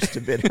is not just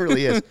a bit. It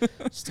really is.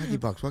 Stucky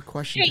Bucks. What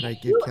question can I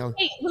give Kelly?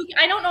 Hey, Luke,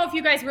 I don't know if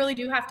you guys really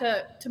do have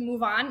to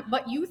move on,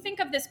 but you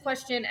think of this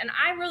question, and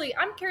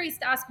I'm curious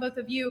to ask both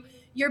of you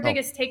your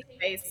biggest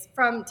takeaways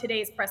from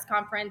today's press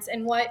conference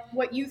and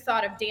what you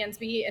thought of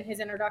Dansby and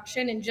his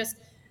introduction, and just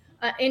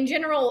in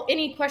general,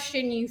 any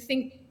question you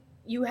think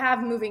you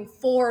have moving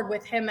forward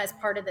with him as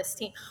part of this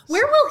team.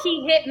 Where will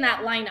he hit in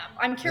that lineup?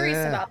 I'm curious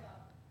about that.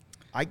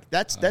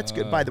 That's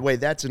good. By the way,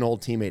 that's an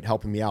old teammate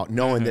helping me out,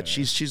 knowing that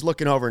she's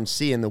looking over and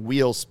seeing the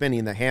wheel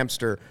spinning, the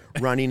hamster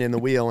running in the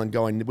wheel, and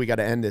going, we got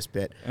to end this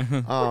bit.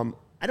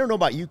 I don't know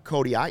about you,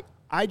 Cody. I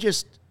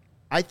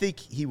think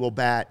he will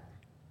bat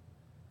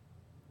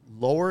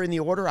lower in the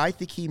order. I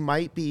think he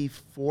might be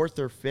fourth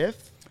or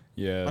fifth.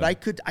 Yeah. But I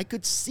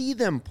could see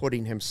them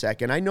putting him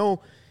second. I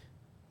know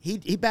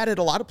he batted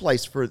a lot of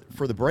places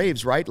for the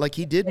Braves, right? Like,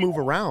 he did move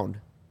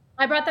around.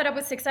 I brought that up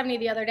with 670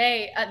 the other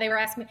day. They were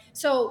asking me.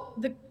 So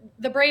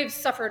the Braves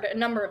suffered a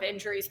number of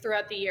injuries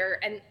throughout the year,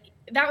 and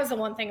that was the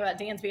one thing about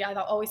Dansby I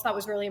always thought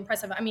was really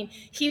impressive. I mean,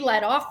 he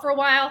led off for a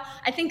while.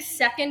 I think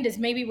second is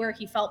maybe where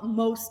he felt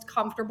most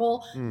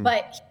comfortable,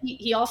 but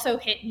he also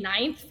hit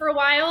ninth for a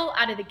while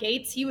out of the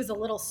gates. He was a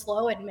little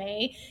slow in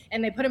May,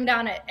 and they put him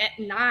down at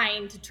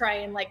 9 to try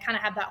and like kind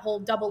of have that whole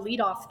double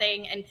leadoff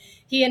thing. And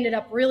he ended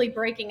up really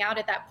breaking out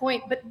at that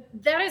point. But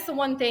that is the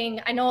one thing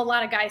I know a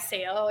lot of guys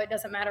say, oh, it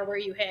doesn't matter where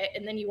you hit.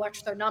 And then you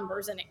watch their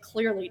numbers and it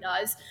clearly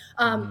does.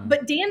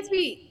 But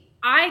Dansby,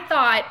 I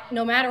thought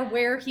no matter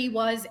where he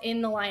was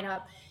in the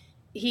lineup,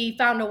 he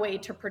found a way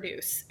to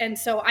produce. And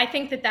so I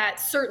think that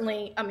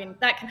certainly, I mean,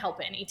 that can help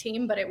any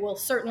team, but it will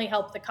certainly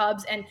help the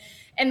Cubs.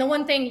 And the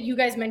one thing you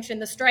guys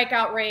mentioned, the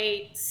strikeout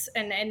rates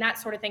and that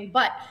sort of thing,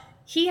 but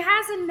he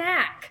has a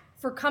knack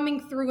for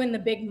coming through in the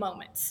big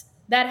moments.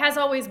 That has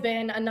always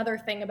been another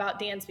thing about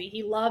Dansby.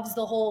 He loves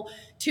the whole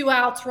 2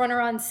 outs,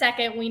 runner on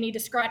second, we need to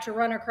scratch a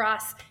run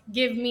across,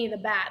 give me the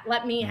bat,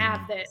 let me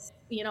have this,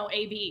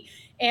 AB.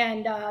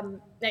 And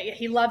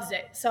he loves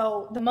it.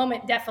 So the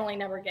moment definitely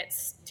never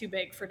gets too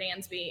big for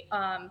Dansby.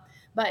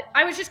 But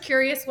I was just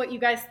curious what you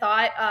guys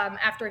thought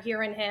after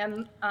hearing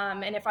him,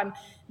 and if I'm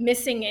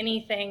missing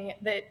anything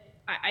that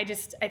I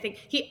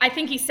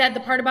think he said the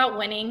part about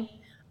winning.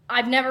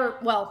 I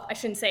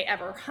shouldn't say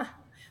ever.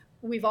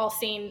 We've all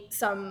seen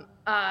some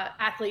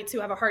athletes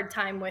who have a hard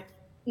time with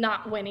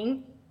not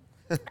winning.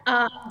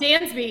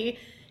 Dansby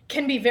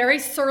can be very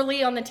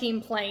surly on the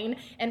team plane,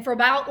 and for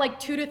about like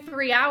 2 to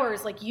 3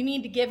 hours, like you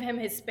need to give him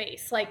his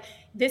space. Like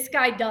this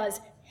guy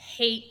does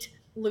hate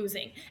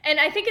losing, and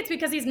I think it's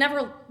because he's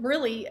never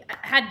really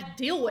had to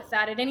deal with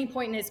that at any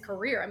point in his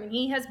career. I mean,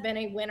 he has been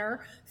a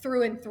winner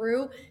through and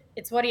through.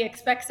 It's what he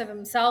expects of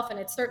himself, and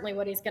it's certainly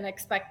what he's going to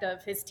expect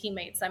of his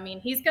teammates. I mean,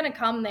 he's going to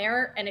come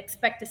there and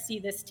expect to see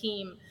this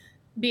team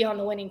be on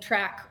the winning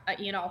track,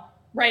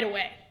 right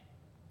away.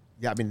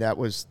 Yeah, I mean, that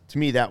was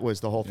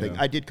the whole thing.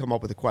 Yeah. I did come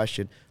up with a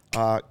question.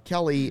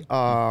 Kelly,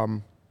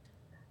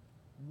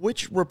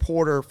 which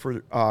reporter for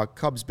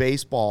Cubs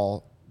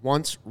baseball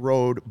once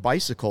rode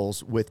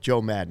bicycles with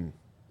Joe Madden?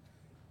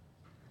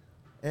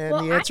 And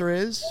the answer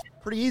is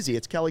pretty easy.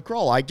 It's Kelly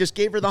Kroll. I just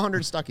gave her the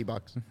 100 Stuckey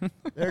bucks.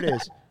 There it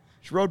is.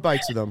 She rode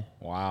bikes with them.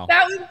 Wow.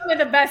 That was one of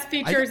the best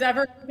features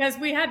ever, because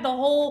we had the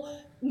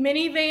whole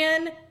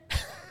minivan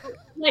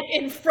like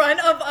in front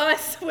of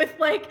us with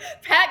like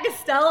Pat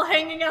Gastel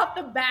hanging out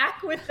the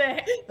back with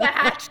the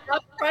hatch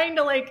up trying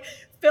to like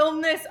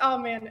film this. Oh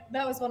man,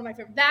 that was one of my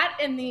favorite. That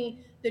and the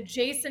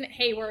Jason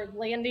Hayward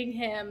landing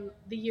him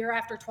the year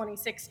after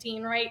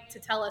 2016, right, to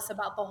tell us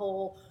about the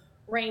whole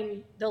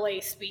rain delay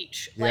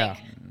speech. Like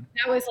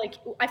that was like,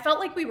 I felt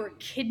like we were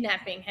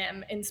kidnapping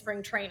him in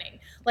spring training.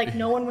 Like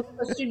no one was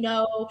supposed to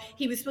know.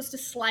 He was supposed to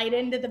slide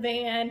into the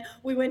van.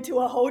 We went to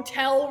a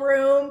hotel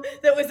room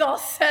that was all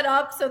set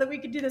up so that we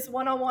could do this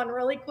one-on-one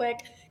really quick,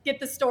 get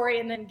the story,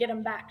 and then get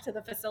him back to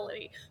the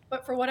facility.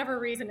 But for whatever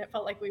reason, it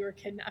felt like we were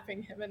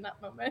kidnapping him in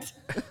that moment.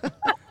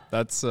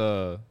 That's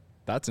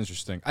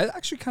interesting. I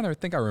actually kind of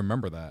think I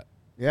remember that.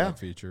 Yeah. That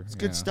feature. It's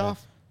good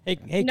stuff. Hey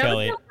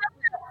Kelly.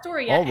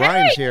 Story yet. Oh,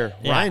 Ryan's here.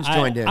 Yeah, Ryan's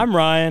joined in. I'm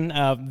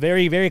Ryan.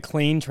 Very, very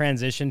clean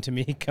transition to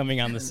me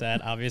coming on the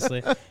set,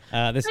 obviously.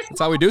 That's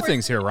how we do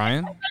things here,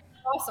 Ryan.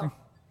 Awesome.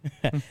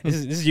 This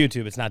is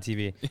YouTube. It's not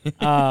TV.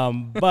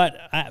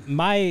 But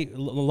my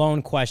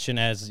lone question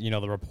as,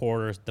 the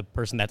reporter, the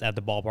person that's at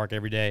the ballpark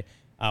every day,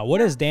 what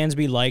does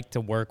Dansby like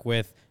to work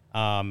with?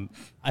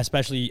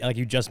 Especially like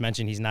you just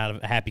mentioned, he's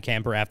not a happy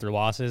camper after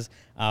losses.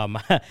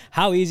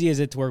 How easy is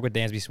it to work with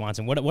Dansby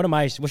Swanson?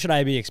 What should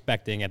I be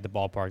expecting at the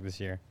ballpark this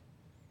year?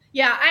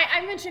 Yeah,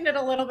 I mentioned it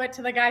a little bit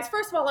to the guys.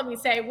 First of all, let me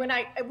say, when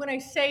I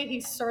say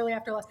he's surly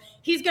after loss,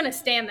 he's going to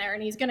stand there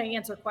and he's going to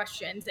answer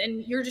questions,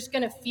 and you're just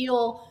going to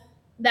feel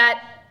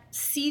that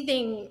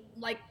seething,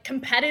 like,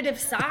 competitive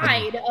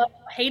side of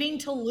hating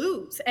to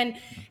lose. And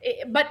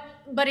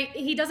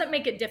he doesn't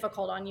make it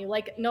difficult on you.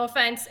 Like, no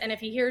offense, and if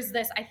he hears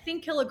this, I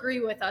think he'll agree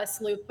with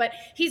us, Luke, but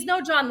he's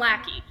no John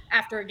Lackey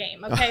after a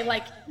game, okay?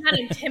 Like, not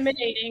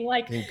intimidating,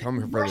 like,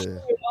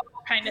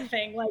 kind of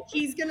thing. Like,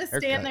 he's going to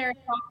stand there and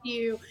talk to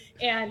you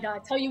and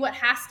tell you what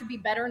has to be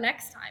better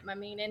next time. I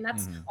mean, and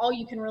that's all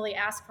you can really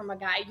ask from a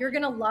guy. You're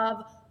going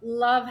to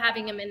love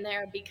having him in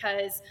there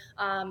because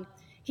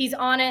he's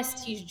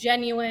honest, he's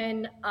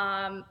genuine,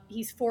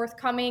 he's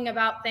forthcoming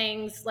about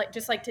things, like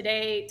just like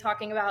today,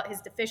 talking about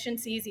his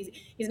deficiencies.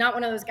 He's not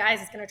one of those guys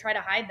that's going to try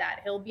to hide that.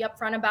 He'll be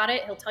upfront about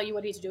it. He'll tell you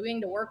what he's doing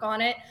to work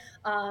on it.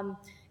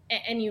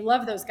 And you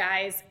love those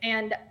guys.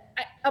 And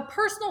a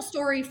personal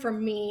story for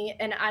me,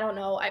 and I don't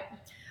know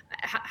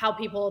how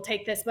people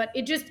take this, but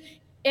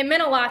it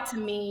meant a lot to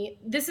me.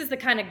 This is the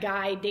kind of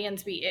guy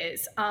Dansby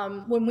is.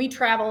 When we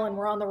travel and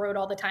we're on the road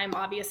all the time,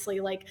 obviously,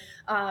 like,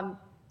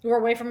 we're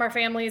away from our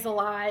families a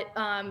lot.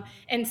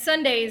 And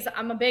Sundays,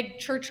 I'm a big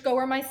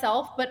churchgoer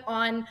myself, but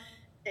on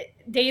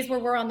days where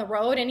we're on the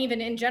road and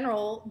even in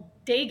general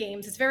day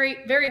games, it's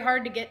very, very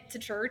hard to get to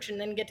church and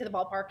then get to the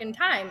ballpark in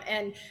time.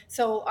 And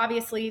so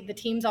obviously the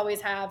teams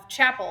always have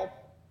chapel,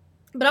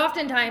 but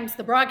oftentimes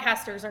the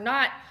broadcasters are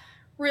not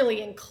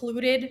really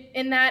included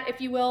in that, if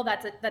you will.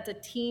 That's a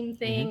team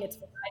thing. It's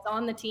the guys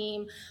on the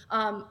team.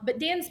 But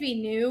Dansby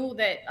knew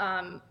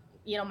that,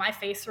 my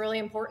faith's really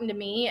important to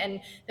me. And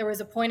there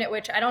was a point at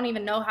which I don't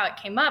even know how it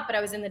came up, but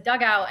I was in the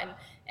dugout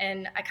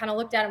and I kind of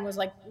looked at him and was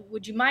like,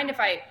 would you mind if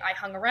I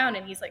hung around?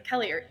 And he's like,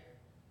 Kelly,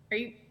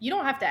 you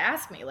don't have to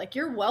ask me. Like,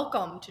 you're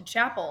welcome to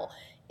chapel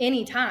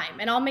anytime.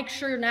 And I'll make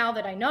sure now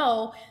that I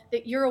know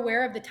that you're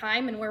aware of the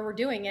time and where we're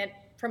doing it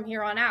from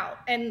here on out.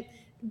 And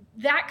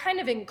that kind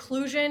of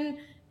inclusion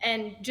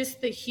and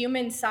just the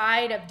human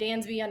side of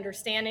Dansby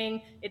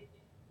understanding it,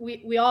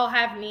 we all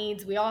have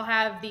needs. We all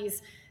have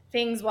these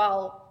things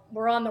while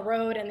we're on the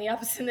road, and the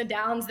ups and the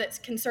downs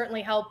that can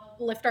certainly help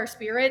lift our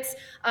spirits,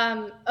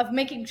 of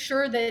making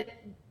sure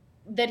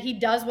that he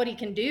does what he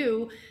can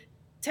do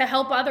to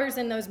help others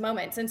in those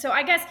moments. And so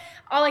I guess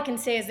all I can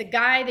say is the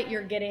guy that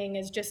you're getting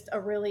is just a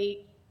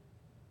really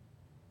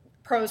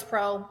pro,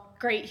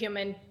 great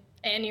human,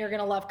 and you're going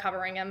to love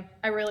covering him.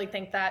 I really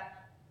think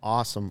that.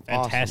 Awesome.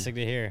 Fantastic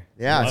to hear.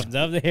 Yeah.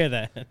 Love to hear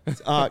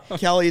that.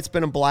 Kelly, it's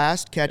been a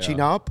blast catching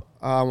up.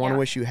 I want to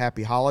wish you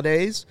happy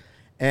holidays.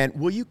 And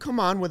will you come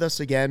on with us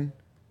again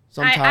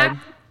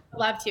sometime? I'd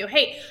love to.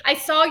 Hey, I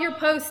saw your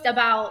post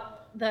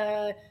about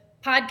the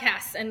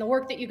podcasts and the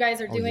work that you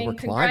guys are doing. We're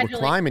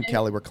climbing,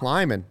 Kelly. We're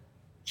climbing.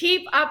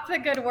 Keep up the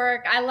good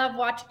work. I love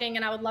watching,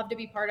 and I would love to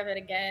be part of it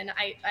again.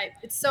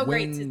 It's so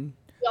great to see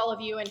all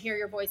of you and hear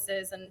your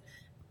voices, and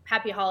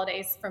happy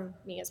holidays from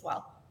me as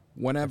well.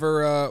 When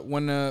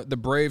the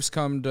Braves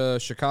come to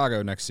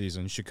Chicago next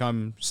season, you should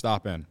come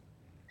stop in.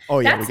 Oh,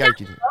 yeah.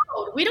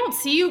 We don't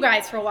see you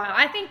guys for a while.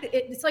 I think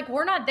it's like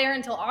we're not there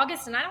until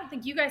August, and I don't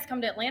think you guys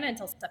come to Atlanta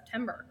until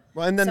September.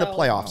 Well, and then the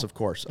playoffs, of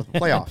course.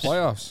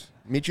 Playoffs.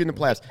 Meet you in the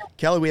playoffs.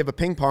 Kelly, we have a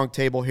ping pong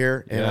table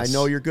here, and I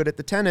know you're good at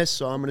the tennis,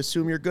 so I'm going to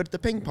assume you're good at the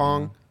ping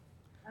pong.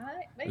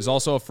 There's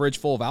also a fridge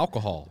full of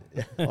alcohol.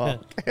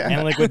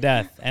 And liquid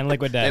death.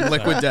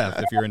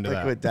 If you're into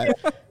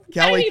that.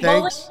 Kelly, any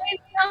thanks. Bowling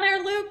down there,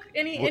 Luke?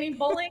 Any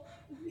bowling?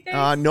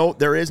 No,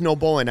 there is no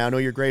bowling. I know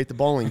you're great at the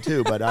bowling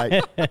too, but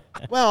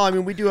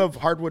we do have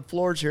hardwood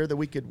floors here that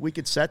we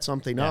could set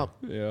something up.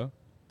 Yeah.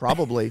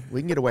 Probably.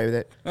 We can get away with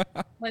it.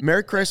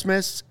 Merry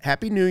Christmas,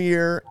 Happy New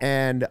Year,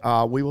 and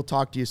we will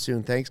talk to you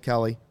soon. Thanks,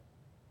 Kelly.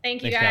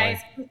 Thanks, guys.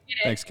 Kelly.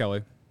 Thanks,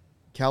 Kelly.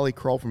 Kelly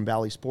Kroll from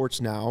Valley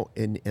Sports Now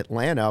in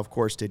Atlanta, of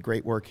course, did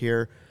great work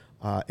here.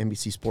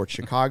 NBC Sports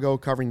Chicago,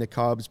 covering the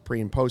Cubs pre-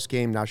 and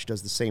post-game. Now she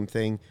does the same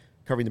thing,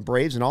 covering the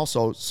Braves, and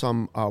also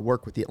some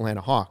work with the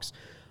Atlanta Hawks.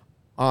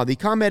 The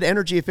ComEd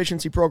Energy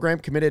Efficiency Program,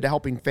 committed to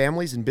helping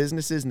families and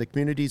businesses in the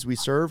communities we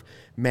serve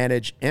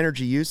manage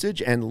energy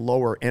usage and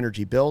lower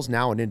energy bills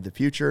now and into the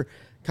future.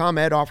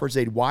 ComEd offers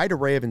a wide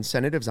array of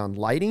incentives on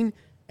lighting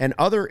and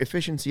other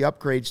efficiency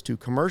upgrades to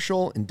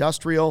commercial,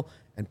 industrial,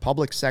 and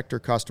public sector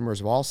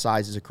customers of all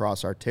sizes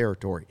across our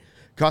territory.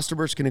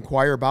 Customers can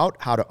inquire about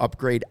how to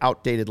upgrade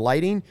outdated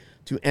lighting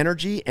to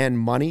energy and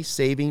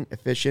money-saving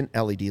efficient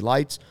LED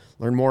lights.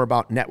 Learn more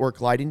about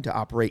network lighting to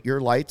operate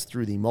your lights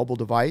through the mobile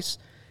device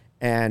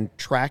and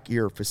track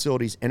your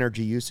facility's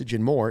energy usage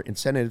and more.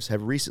 Incentives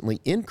have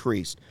recently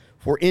increased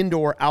for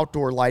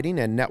indoor-outdoor lighting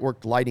and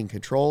networked lighting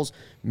controls,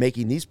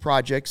 making these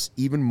projects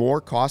even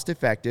more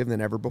cost-effective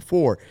than ever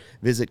before.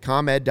 Visit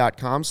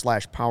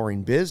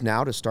ComEd.com/poweringbiz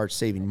now to start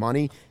saving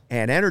money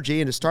and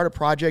energy. And to start a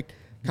project,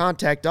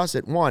 contact us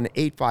at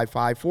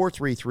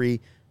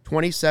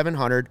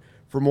 1-855-433-2700.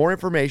 For more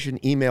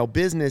information, email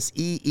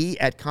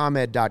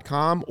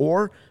businessee@comed.com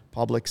or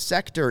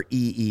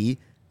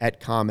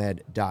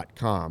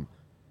publicsectoree@comed.com.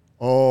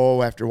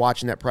 Oh, after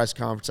watching that press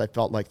conference, I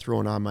felt like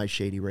throwing on my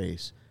Shady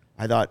Rays.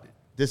 I thought,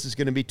 this is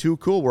going to be too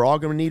cool. We're all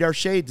going to need our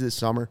shades this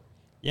summer.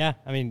 Yeah,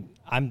 I mean,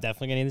 I'm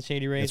definitely going to need the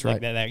Shady Rays. That's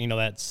right. Like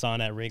that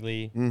sun at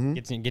Wrigley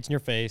gets in your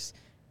face.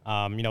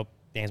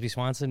 Dansby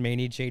Swanson may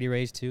need Shady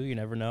Rays too. You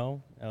never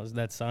know.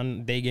 That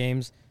sun, day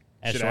games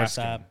at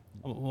shortstop.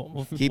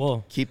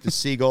 Keep the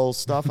seagull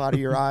stuff out of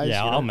your eyes.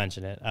 Yeah, I'll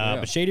mention it.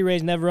 But Shady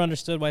Rays never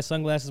understood why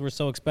sunglasses were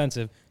so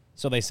expensive,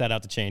 so they set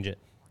out to change it.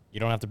 You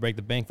don't have to break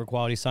the bank for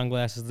quality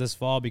sunglasses this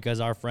fall because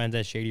our friends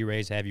at Shady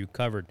Rays have you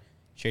covered.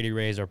 Shady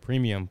Rays are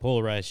premium,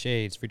 polarized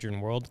shades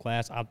featuring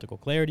world-class optical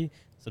clarity,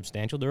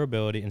 substantial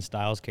durability, and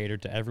styles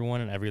catered to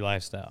everyone and every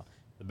lifestyle.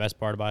 The best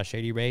part about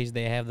Shady Rays,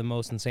 they have the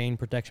most insane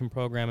protection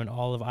program in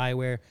all of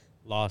eyewear,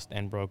 lost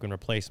and broken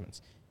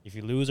replacements. If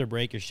you lose or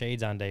break your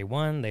shades on day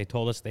one, they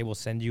told us they will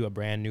send you a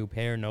brand new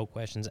pair, no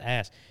questions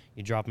asked.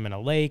 You drop them in a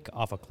lake,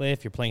 off a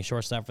cliff, you're playing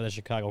shortstop for the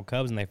Chicago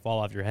Cubs, and they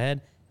fall off your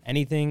head.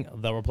 Anything,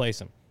 they'll replace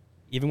them.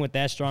 Even with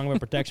that strong of a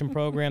protection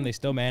program, they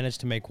still manage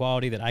to make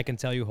quality that I can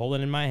tell you,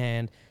 holding in my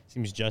hand,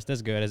 seems just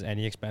as good as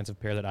any expensive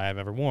pair that I have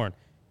ever worn.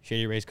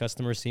 Shady Rays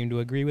customers seem to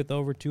agree with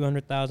over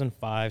 200,000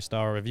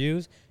 five-star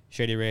reviews.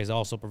 Shady Rays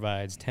also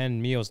provides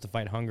 10 meals to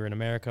fight hunger in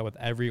America with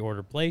every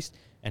order placed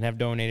and have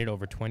donated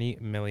over 20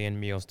 million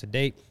meals to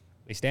date.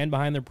 They stand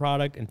behind their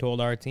product and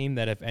told our team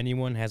that if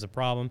anyone has a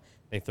problem,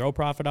 they throw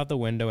profit out the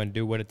window and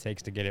do what it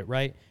takes to get it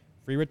right.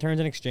 Free returns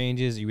and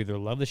exchanges. You either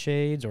love the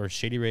shades or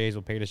Shady Rays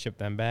will pay to ship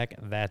them back.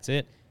 That's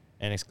it.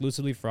 And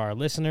exclusively for our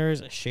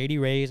listeners, Shady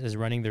Rays is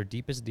running their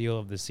deepest deal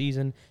of the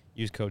season.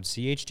 Use code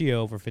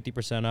CHGO for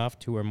 50% off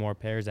 2 or more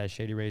pairs at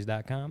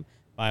ShadyRays.com.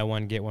 Buy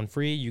one, get one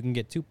free. You can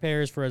get 2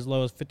 pairs for as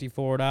low as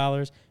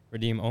 $54.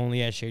 Redeem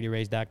only at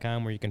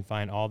ShadyRays.com, where you can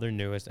find all their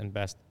newest and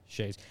best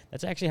shades.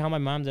 That's actually how my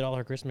mom did all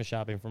her Christmas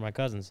shopping for my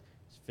cousins.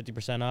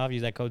 50% off.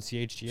 Use that code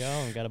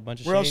CHGO and got a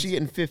bunch of Where shades. else are you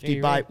getting 50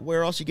 by?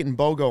 Where else are you getting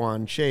BOGO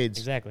on shades?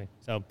 Exactly.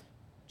 So,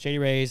 Shady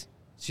Rays,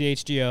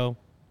 CHGO,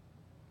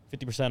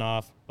 50%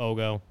 off,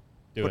 BOGO.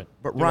 Do it.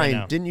 But Do Ryan, it right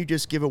now. didn't you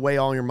just give away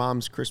all your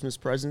mom's Christmas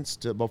presents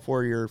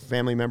before your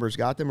family members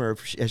got them, or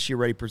has she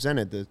already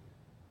presented the?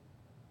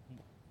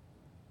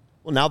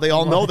 Well, now they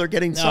all know they're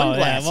getting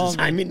sunglasses.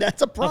 I mean,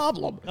 that's a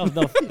problem.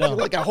 No.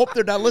 Like, I hope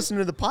they're not listening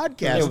to the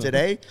podcast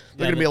today.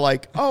 They're going to be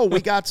like, "Oh,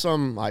 we got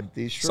some."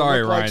 These sure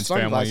Sorry, look like Ryan's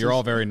family. sunglasses. You're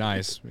all very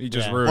nice. You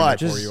just Yeah. ruined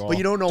But, it for you all. but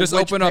you don't know just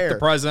which open pair. up the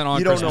present on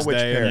You don't Christmas know which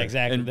Day pair. and,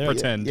 Exactly. and They're-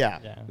 pretend. Yeah.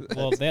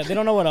 Well, they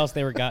don't know what else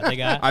they got.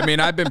 I mean,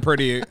 I've been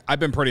pretty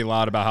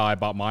loud about how I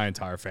bought my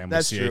entire family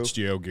That's true.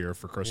 CHGO gear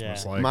for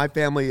Christmas. Yeah. Like, My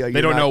family,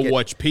 they don't know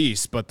which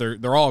piece, but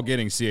they're all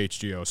getting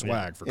CHGO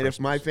swag for And Christmas. if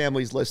my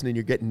family's listening,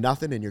 you're getting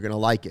nothing, and you're going to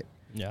like it.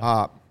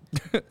 Yeah.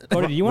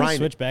 Cody, do you want to Ryan-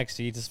 switch back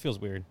seats? This feels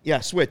weird. Yeah,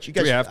 switch. You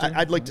guys, we have to?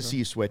 I'd like to see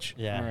you switch.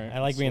 Yeah. All right, I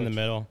like being in the switch.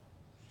 middle.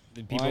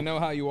 The Well, I know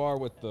how you are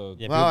with the.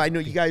 Yeah, Well, I know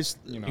you guys.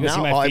 You know. You can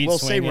see my Now, I feet will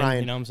say, swinging, Ryan.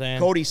 you know what I'm saying?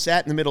 Cody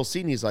sat in the middle seat,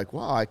 and he's like,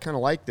 "Wow, I kind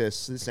of like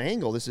this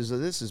angle.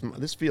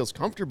 This feels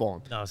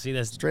comfortable." No, see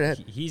this Straight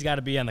ahead. He's got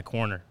to be on the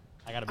corner.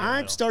 I got to be. in the I'm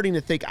middle. starting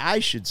to think I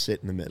should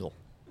sit in the middle.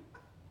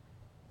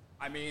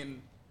 I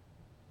mean,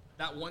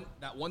 that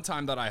one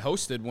time that I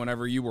hosted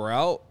whenever you were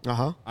out.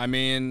 I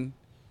mean,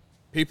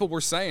 people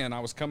were saying I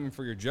was coming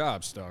for your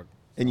jobs, Doug.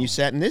 And you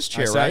sat in this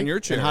chair, sat right? in your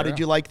chair, And how yeah. did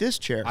you like this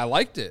chair? I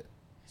liked it.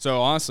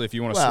 So honestly, if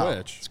you want to well,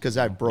 switch, it's because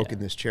I've broken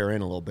this chair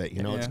in a little bit.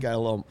 You know, it's Yeah. got a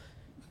little.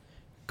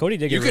 Cody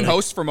did. you get can really,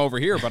 host from over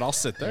here, but I'll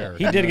sit there.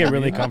 He did get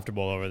really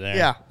comfortable over there.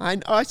 Yeah,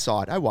 I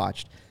saw it. I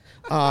watched,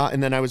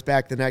 and then I was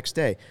back the next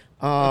day.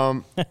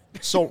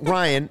 So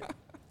Ryan,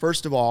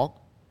 first of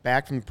all,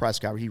 back from the press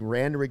conference, he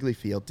ran to Wrigley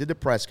Field, did the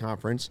press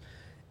conference,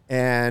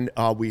 and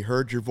we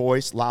heard your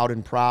voice loud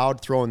and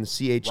proud, throwing the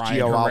CHGO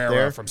Ryan out Herrera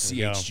there. from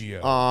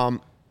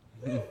CHGO.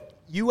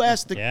 You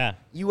asked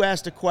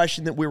a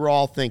question that we were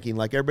all thinking,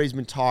 like everybody's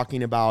been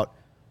talking about.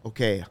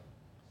 Okay,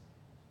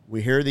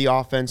 we hear the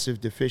offensive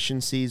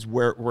deficiencies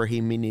where he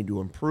may need to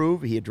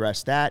improve. He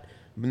addressed that,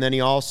 and then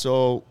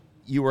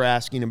you were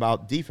asking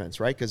about defense,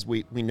 right? Because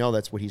we know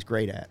that's what he's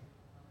great at.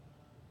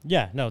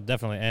 Yeah, no,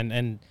 definitely.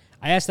 And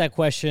I asked that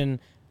question,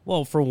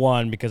 well, for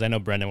one, because I know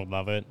Brendan would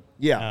love it.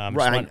 Yeah,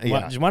 right.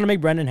 Just want to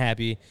make Brendan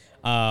happy.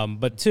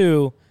 But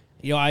two,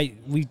 you know,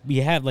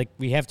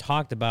 we have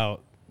talked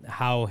about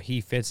how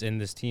he fits in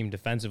this team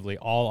defensively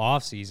all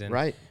offseason.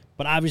 Right.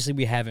 But obviously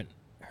we haven't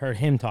heard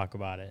him talk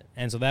about it.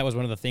 And so that was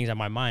one of the things on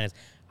my mind is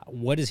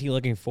what is he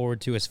looking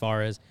forward to as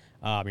far as,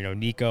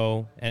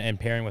 Nico and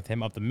pairing with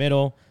him up the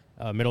middle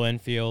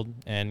infield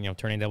and,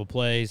 turning double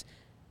plays.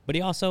 But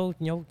he also,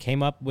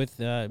 came up with,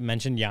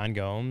 mentioned Jan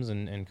Gomes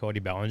and Cody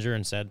Bellinger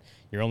and said,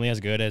 you're only as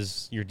good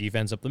as your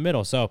defense up the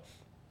middle. So,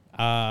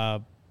 yeah,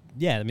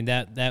 I mean,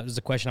 that was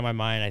the question on my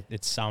mind.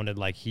 It sounded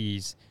like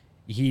he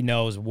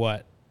knows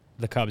what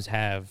the Cubs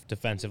have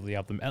defensively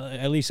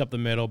at least up the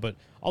middle, but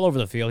all over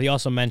the field. He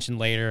also mentioned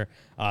later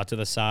to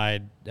the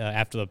side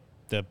after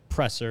the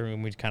presser,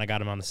 when we kind of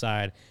got him on the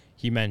side,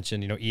 he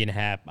mentioned, Ian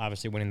Happ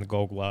obviously winning the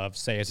Gold Glove,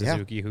 Seiya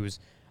Suzuki, who's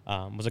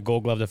was a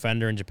Gold Glove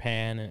defender in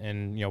Japan,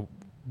 and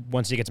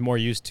once he gets more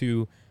used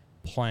to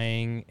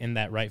playing in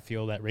that right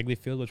field at Wrigley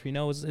Field, which we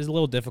know is a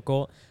little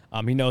difficult.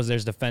 He knows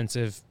there's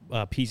defensive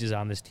pieces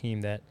on this team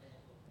that,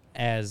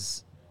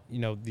 as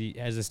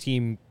this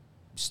team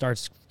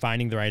starts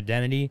finding their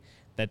identity,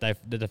 that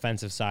the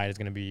defensive side is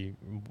going to be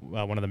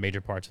one of the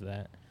major parts of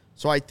that.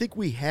 So I think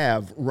we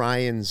have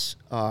Ryan's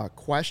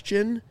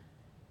question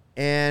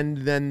and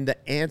then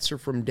the answer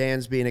from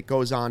Dansby, and it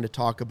goes on to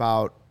talk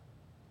about,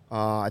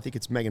 I think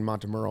it's Megan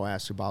Montemurro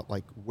asked about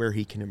like where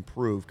he can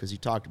improve, because he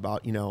talked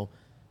about,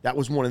 that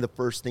was one of the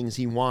first things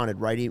he wanted,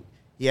 right?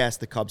 He asked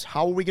the Cubs,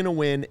 how are we going to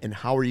win and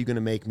how are you going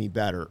to make me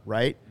better,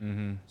 right?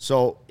 Mm-hmm.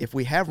 So if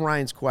we have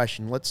Ryan's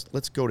question,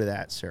 let's go to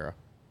that, Sarah.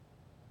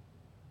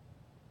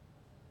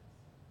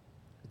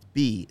 It's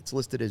B. It's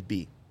listed as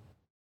B.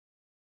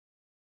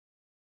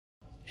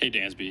 Hey,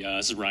 Dansby.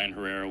 This is Ryan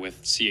Herrera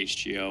with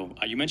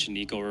CHGO. You mentioned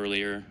Nico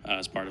earlier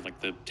as part of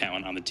the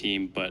talent on the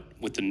team, but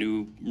with the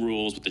new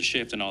rules, with the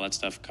shift and all that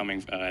stuff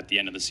coming at the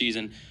end of the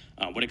season,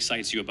 what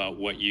excites you about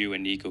what you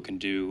and Nico can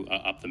do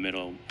up the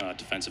middle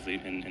defensively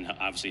and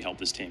obviously help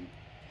this team?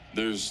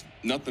 There's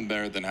nothing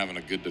better than having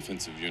a good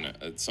defensive unit.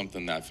 It's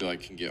something that I feel like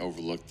can get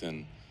overlooked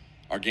in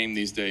our game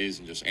these days,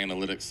 and just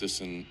analytics,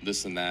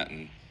 this and that.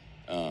 And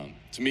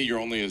to me, you're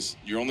only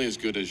as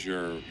good as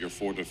your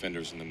four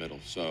defenders in the middle.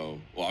 So,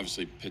 well,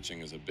 obviously pitching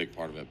is a big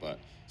part of it, but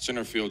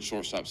center field,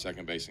 shortstop,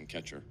 second base, and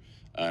catcher.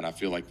 And I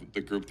feel like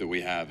the group that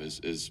we have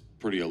is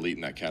pretty elite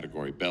in that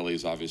category.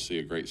 Belly's obviously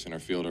a great center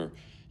fielder.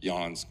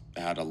 Jan's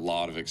had a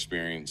lot of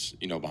experience,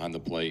 behind the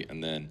plate,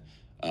 and then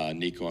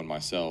Nico and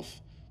myself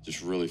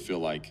just really feel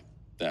like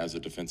that as a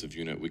defensive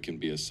unit, we can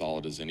be as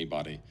solid as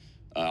anybody.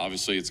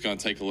 Obviously, it's going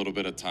to take a little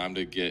bit of time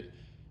to get,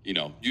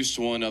 used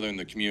to one another in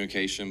the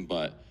communication,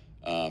 but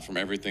from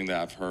everything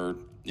that I've heard,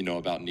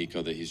 about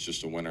Nico, that he's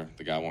just a winner.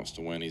 The guy wants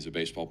to win. He's a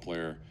baseball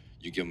player.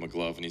 You give him a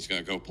glove, and he's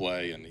going to go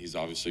play, and he's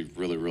obviously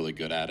really, really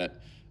good at it.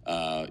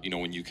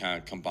 When you kind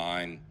of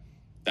combine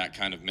that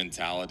kind of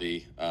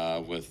mentality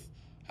with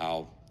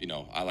how,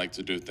 I like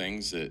to do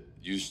things, it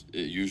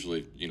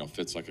usually,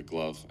 fits like a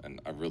glove,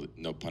 and I really,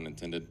 no pun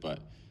intended, but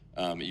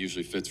it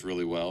usually fits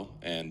really well,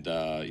 and,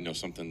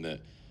 something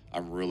that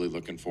I'm really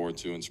looking forward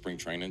to in spring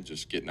training,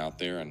 just getting out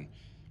there, and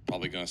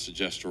probably going to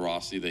suggest to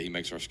Rossi that he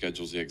makes our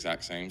schedules the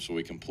exact same so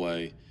we can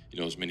play,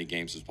 as many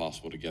games as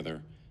possible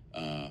together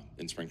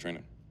in spring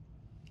training.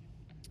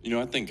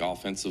 I think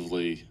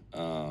offensively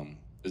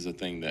is a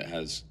thing that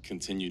has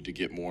continued to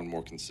get more and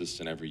more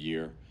consistent every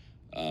year,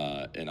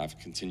 and I've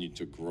continued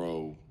to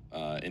grow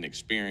in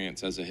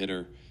experience as a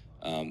hitter.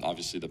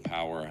 Obviously, the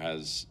power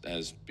has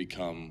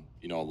become,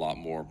 a lot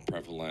more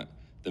prevalent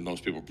than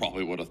most people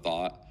probably would have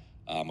thought.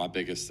 My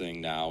biggest thing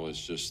now is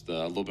just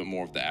a little bit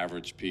more of the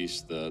average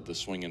piece, the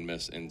swing and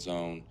miss in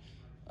zone,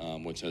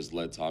 which has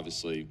led to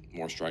obviously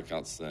more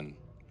strikeouts than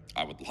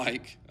I would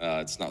like.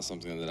 It's not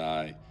something that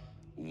I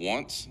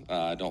want.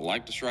 I don't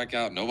like to strike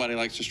out. Nobody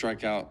likes to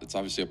strike out. It's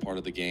obviously a part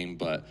of the game,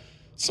 but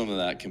some of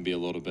that can be a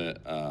little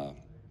bit,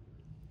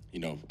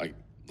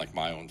 like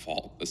my own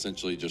fault,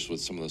 essentially, just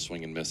with some of the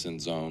swing and miss in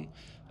zone.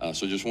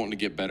 So just wanting to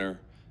get better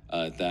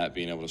at that,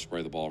 being able to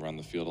spray the ball around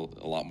the field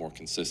a lot more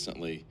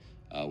consistently,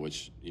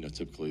 which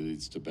typically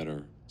leads to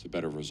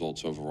better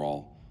results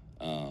overall.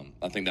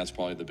 I think that's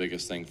probably the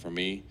biggest thing for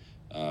me.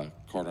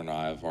 Carter and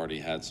I have already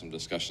had some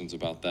discussions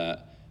about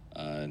that,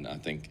 and I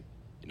think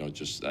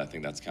I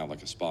think that's kind of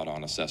like a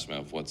spot-on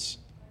assessment of what's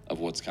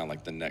kind of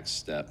like the next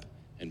step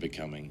in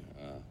becoming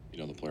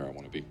the player I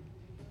want to be.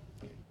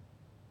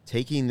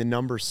 Taking the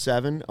number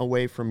 7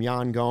 away from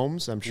Yan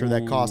Gomes, I'm sure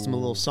that cost him a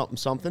little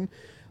something.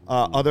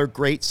 Other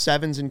great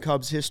 7s in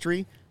Cubs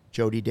history: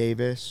 Jody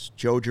Davis,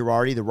 Joe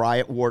Girardi, the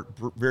Riot War,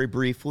 very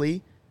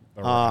briefly.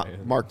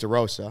 Mark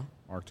DeRosa.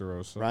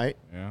 Right?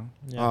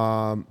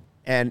 Yeah.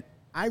 And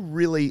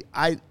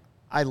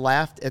I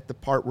laughed at the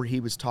part where he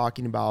was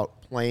talking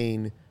about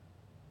playing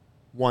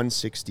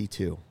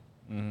 162.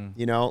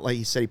 Mm-hmm. Like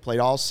he said, he played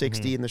all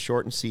 60 in the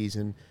shortened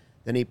season.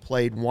 Then he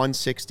played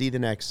 160 the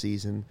next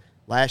season.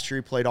 Last year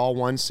he played all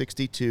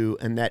 162,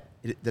 and that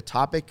the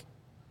topic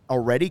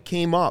already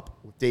came up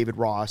with David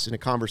Ross in a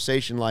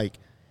conversation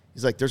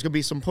he's like, there's going to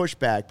be some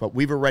pushback, but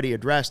we've already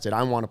addressed it.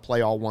 I want to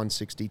play all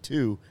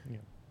 162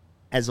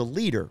 as a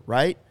leader,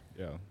 right?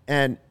 Yeah.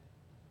 And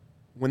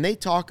when they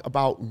talk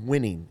about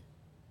winning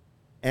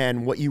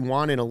and what you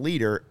want in a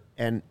leader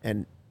and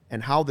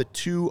how the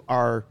two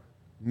are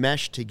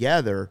meshed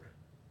together,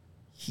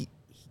 he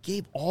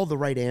gave all the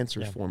right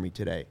answers for me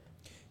today.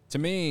 To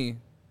me,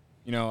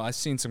 I've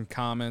seen some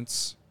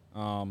comments,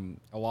 a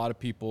lot of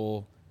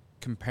people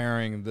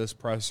comparing this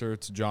presser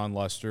to John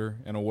Lester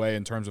in a way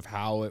in terms of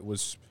how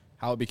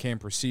it became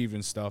perceived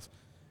and stuff.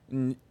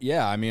 And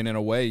yeah, I mean, in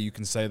a way you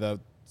can say that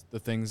the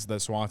things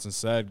that Swanson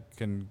said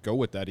can go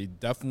with that. He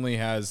definitely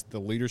has the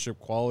leadership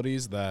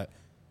qualities that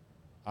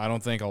I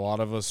don't think a lot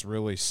of us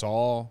really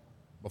saw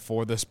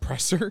before this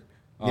presser.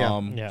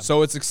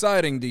 So it's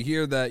exciting to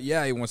hear that,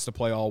 he wants to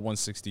play all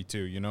 162.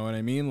 You know what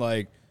I mean?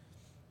 Like,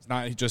 it's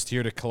not just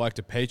here to collect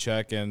a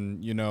paycheck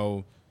and,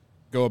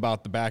 go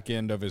about the back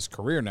end of his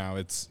career now.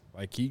 It's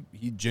like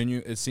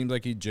it seems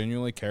like he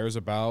genuinely cares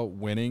about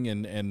winning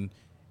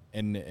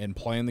and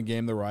playing the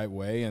game the right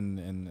way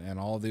and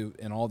all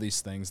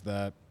these things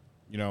that,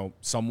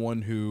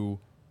 someone who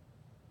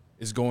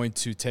is going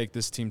to take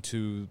this team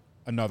to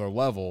another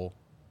level,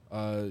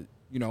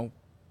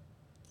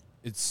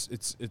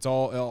 it's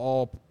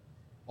all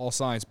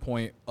signs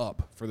point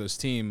up for this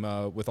team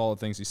with all the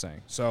things he's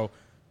saying. So,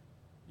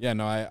 yeah,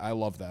 no, I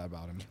love that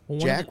about him.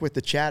 Jack with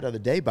the chat of the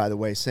day, by the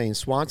way, saying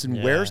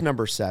Swanson wears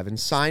number 7,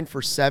 signed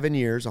for 7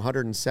 years,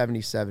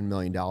 $177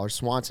 million.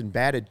 Swanson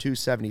batted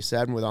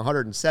 .277 with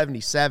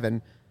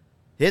 177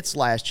 hits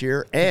last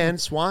year,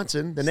 and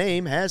Swanson, the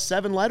name, has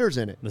 7 letters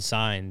in it. The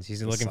signs.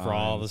 He's looking for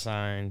all the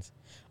signs.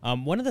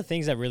 One of the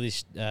things that really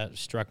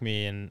struck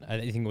me, and I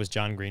think it was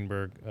John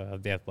Greenberg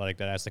of The Athletic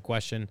that asked the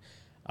question,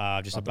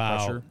 just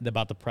about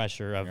the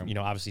pressure of,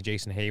 obviously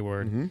Jason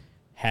Hayward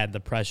had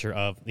the pressure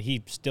of,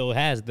 he still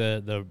has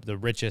the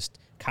richest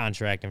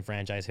contract in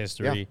franchise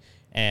history,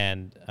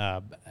 and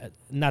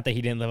not that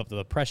he didn't live up to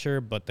the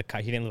pressure, but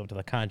he didn't live up to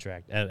the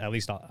contract, at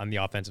least on the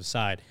offensive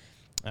side.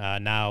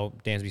 Now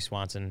Dansby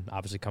Swanson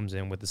obviously comes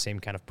in with the same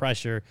kind of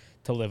pressure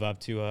to live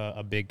up to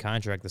a big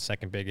contract, the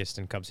second biggest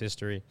in Cubs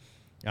history.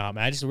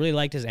 I just really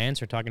liked his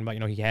answer, talking about,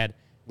 he had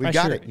We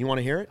got it. You want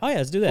to hear it? Oh, yeah,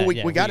 let's do that.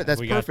 Well, we got it.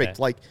 That's perfect.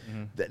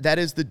 That. That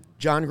is the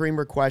John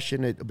Greenberg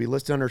question. It'll be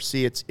listed under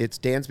C. It's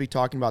Dansby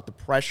talking about the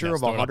pressure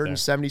of a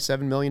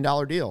 $177 million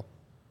deal.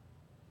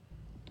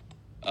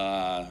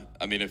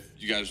 I mean, if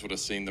you guys would have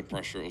seen the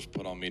pressure it was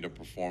put on me to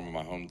perform in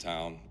my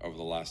hometown over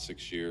the last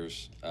 6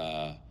 years,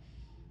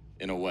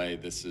 in a way,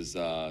 this is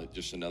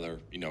just another,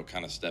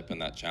 kind of step in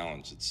that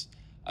challenge. It's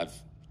I've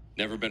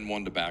never been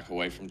one to back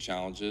away from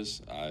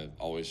challenges. I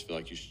always feel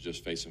like you should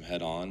just face them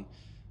head on.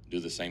 Do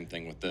the same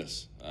thing with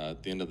this.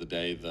 At the end of the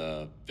day,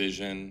 the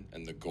vision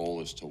and the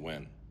goal is to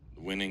win.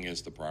 Winning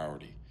is the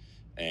priority.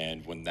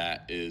 And when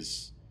that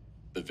is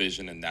the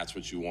vision and that's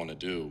what you want to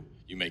do,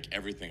 you make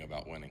everything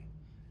about winning.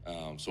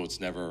 So it's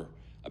never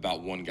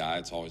about one guy,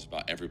 it's always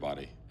about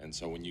everybody. And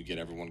so when you get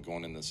everyone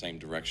going in the same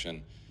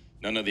direction,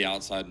 none of the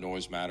outside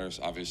noise matters.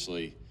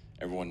 Obviously,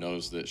 everyone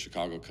knows that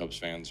Chicago Cubs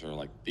fans are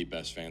like the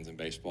best fans in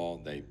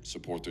baseball. They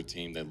support their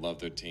team, they love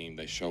their team,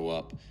 they show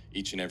up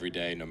each and every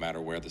day no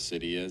matter where the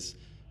city is.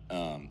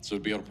 So to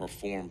be able to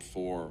perform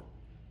for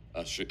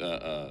a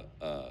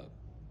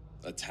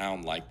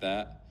town like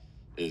that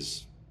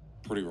is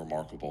pretty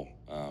remarkable.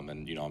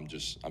 And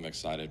I'm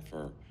excited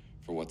for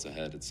what's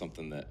ahead. It's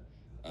something that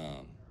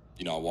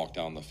I walked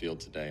down the field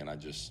today and I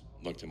just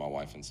looked at my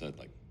wife and said,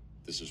 like,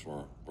 this is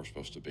where we're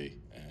supposed to be,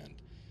 and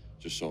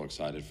just so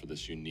excited for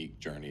this unique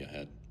journey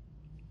ahead.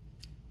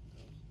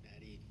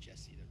 Maddie,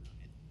 Jesse,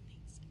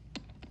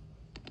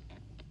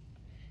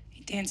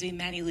 Dansby,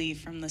 Maddie Lee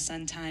from the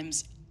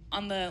Sun-Times.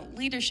 On the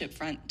leadership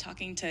front,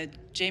 talking to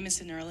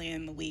Jameson earlier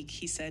in the week,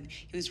 he said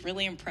he was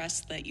really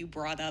impressed that you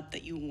brought up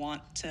that you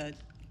want to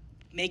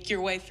make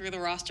your way through the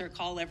roster,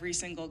 call every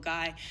single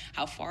guy.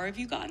 How far have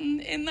you gotten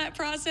in that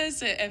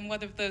process, and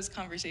what have those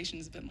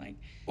conversations been like?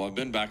 Well, I've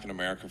been back in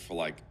America for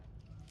like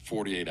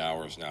 48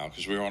 hours now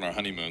because we were on our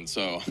honeymoon.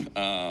 So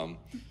I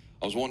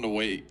was wanting to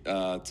wait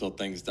till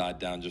things died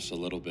down just a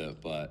little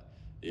bit. But,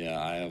 yeah,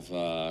 I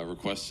have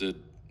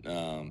requested,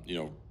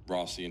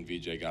 Rossi and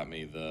VJ got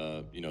me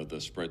the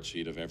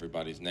spreadsheet of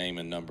everybody's name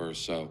and numbers.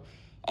 So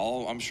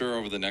I'm sure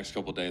over the next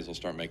couple of days I'll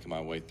start making my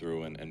way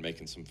through and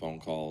making some phone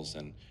calls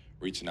and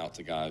reaching out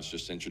to guys,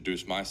 just to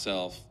introduce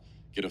myself,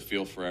 get a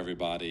feel for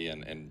everybody,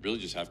 and really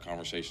just have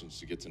conversations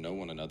to get to know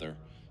one another.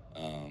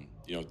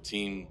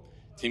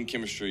 Team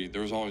chemistry,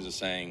 there was always a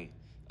saying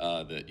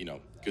that,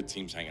 good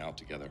teams hang out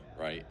together,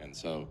 right? And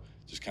so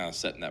just kind of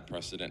setting that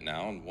precedent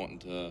now and wanting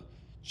to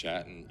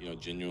chat and,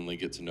 genuinely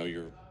get to know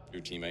your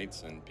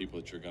teammates and people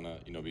that you're going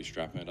to, be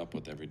strapping it up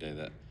with every day.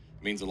 That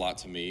means a lot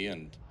to me,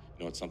 and,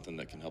 it's something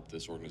that can help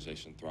this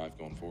organization thrive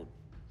going forward.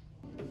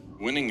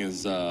 Winning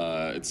is,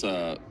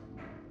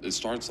 it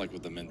starts like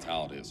with the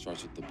mentality. It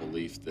starts with the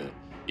belief that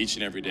each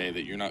and every day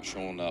that you're not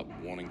showing up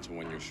wanting to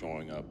win, you're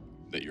showing up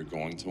that you're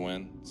going to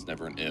win. It's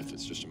never an if,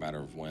 it's just a matter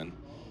of when.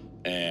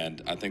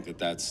 And I think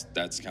that's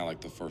kind of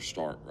like the first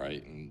start,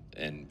 right?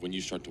 And when you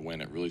start to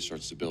win, it really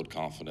starts to build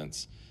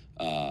confidence,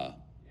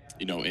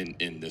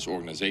 in this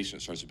organization.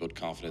 It starts to build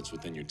confidence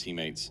within your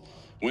teammates.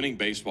 Winning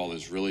baseball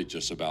is really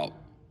just about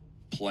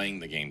playing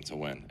the game to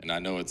win. And I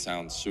know it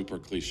sounds super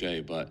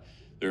cliche, but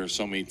there are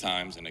so many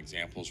times and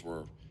examples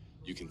where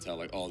you can tell,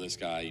 like, oh, this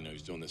guy,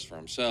 he's doing this for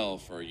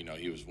himself, or,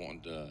 he was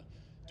wanting to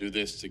do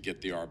this to get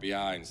the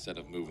RBI instead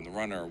of moving the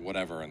runner or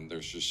whatever. And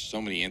there's just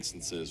so many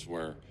instances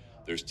where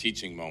there's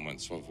teaching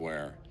moments of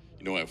where,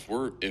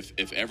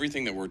 if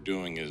everything that we're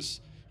doing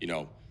is,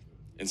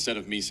 instead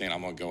of me saying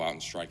I'm going to go out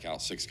and strike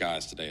out 6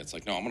 guys today, it's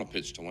like, no, I'm going to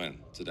pitch to win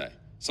today.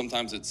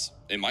 Sometimes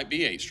it might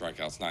be 8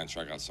 strikeouts, 9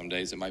 strikeouts. Some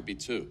days it might be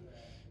 2.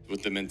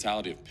 With the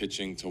mentality of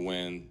pitching to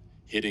win,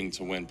 hitting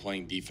to win,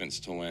 playing defense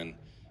to win,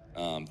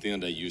 at the end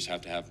of the day, you just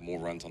have to have more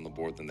runs on the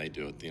board than they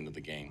do at the end of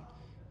the game.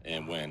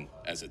 And when,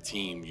 as a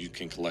team, you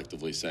can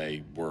collectively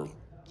say, we're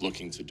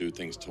looking to do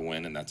things to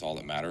win, and that's all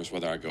that matters.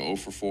 Whether I go 0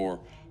 for 4,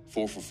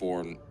 4 for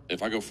 4, and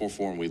if I go 4 for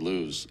 4 and we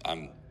lose,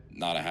 I'm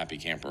not a happy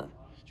camper.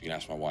 You can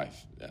ask my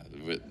wife. Yeah,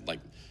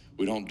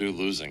 we don't do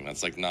losing.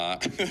 That's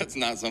that's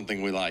not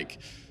something we like.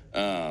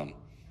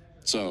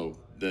 So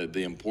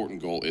the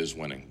important goal is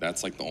winning.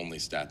 That's like the only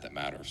stat that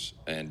matters.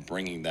 And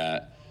bringing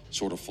that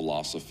sort of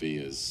philosophy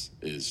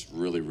is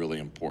really, really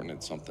important.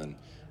 It's something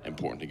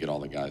important to get all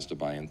the guys to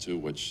buy into,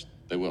 which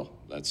they will.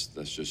 That's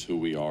just who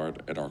we are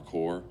at our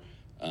core,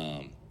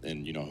 and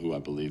who I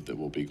believe that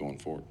we'll be going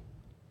forward.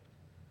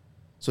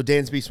 So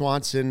Dansby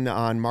Swanson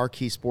on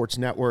Marquee Sports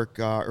Network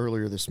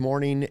earlier this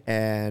morning,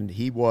 and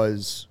he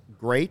was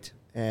great,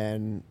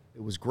 and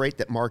it was great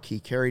that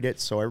Marquee carried it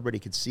so everybody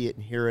could see it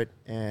and hear it,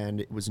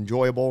 and it was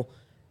enjoyable.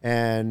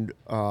 And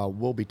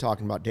we'll be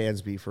talking about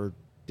Dansby for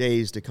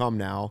days to come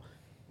now.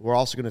 We're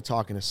also going to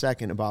talk in a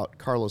second about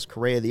Carlos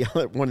Correa,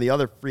 one of the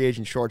other free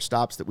agent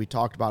shortstops that we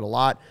talked about a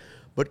lot.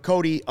 But,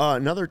 Cody,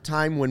 another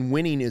time when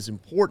winning is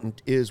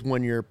important is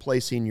when you're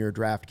placing your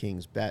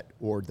DraftKings bet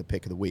or the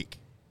pick of the week.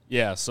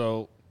 Yeah,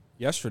 so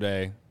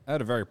yesterday I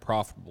had a very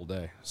profitable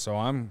day. So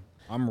I'm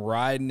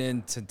riding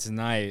into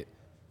tonight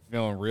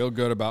feeling real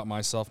good about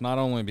myself, not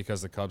only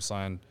because the Cubs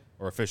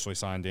officially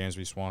signed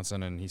Dansby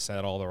Swanson and he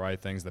said all the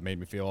right things that made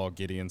me feel all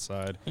giddy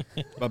inside,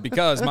 but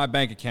because my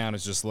bank account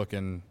is just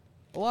looking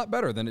a lot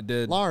better than it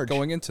did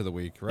going into the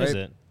week, right? Is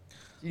it?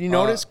 Did you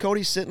notice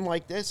Cody's sitting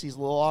like this? He's a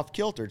little off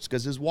kilter. It's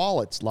because his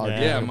wallet's larger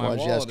than it was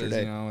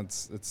yesterday.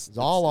 It's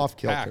all off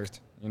kilter. Packed,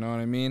 you know what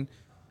I mean?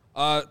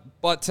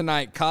 But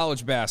tonight,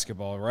 college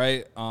basketball,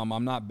 right?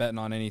 I'm not betting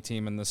on any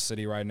team in this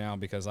city right now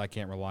because I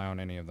can't rely on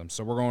any of them.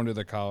 So we're going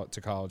to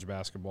college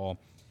basketball.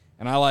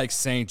 And I like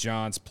St.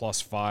 John's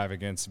 +5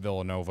 against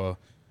Villanova.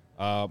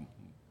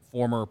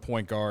 Former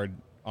point guard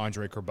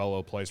Andre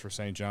Curbelo plays for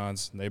St.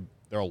 John's. They're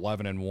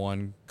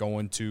 11-1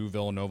 going to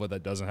Villanova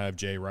that doesn't have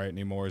Jay Wright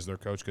anymore as their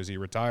coach because he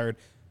retired.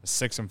 A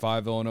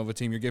 6-5 Villanova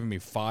team. You're giving me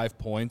 5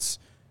 points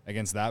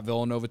against that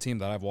Villanova team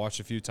that I've watched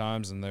a few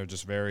times, and they're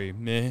just very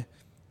meh.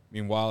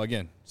 Meanwhile,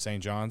 again,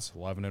 St. John's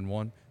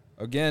 11-1.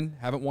 Again,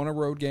 haven't won a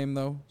road game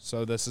though,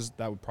 so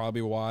that would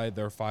probably be why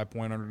they're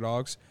 5-point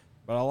underdogs.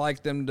 But I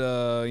like them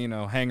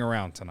to hang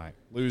around tonight.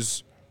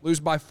 Lose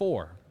by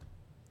 4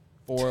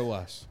 or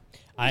less.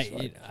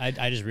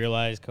 I just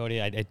realized,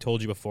 Cody, I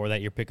told you before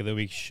that your pick of the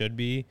week should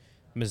be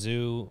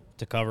Mizzou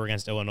to cover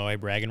against Illinois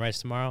bragging rights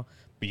tomorrow,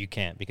 but you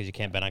can't because you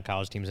can't bet on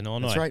college teams in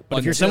Illinois. That's right. But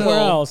if you're somewhere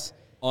else.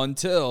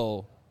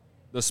 Until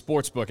the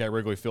sports book at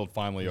Wrigley Field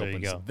finally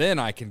opens, then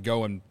I can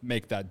go and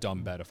make that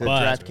dumb bet. The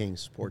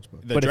DraftKings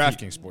Sportsbook. The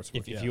DraftKings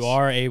Sportsbook,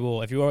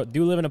 If you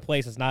do live in a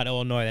place that's not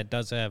Illinois that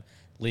does have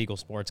legal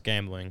sports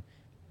gambling,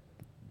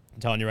 I'm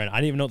telling you right now, I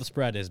don't even know what the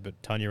spread is,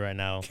 but telling you right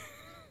now,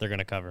 they're going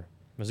to cover.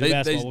 Mizzou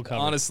basketball will cover.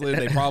 Honestly,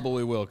 they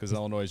probably will because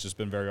Illinois has just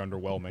been very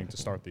underwhelming to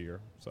start the year.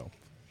 So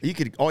you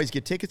could always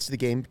get tickets to the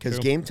game because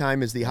Game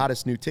Time is the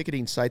hottest new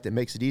ticketing site that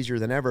makes it easier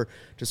than ever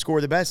to score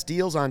the best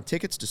deals on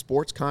tickets to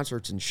sports,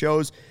 concerts, and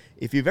shows.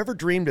 If you've ever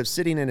dreamed of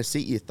sitting in a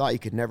seat you thought you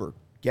could never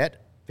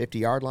get,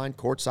 50-yard line,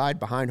 courtside,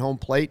 behind home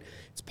plate,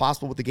 it's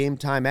possible with the Game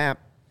Time app.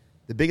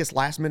 The biggest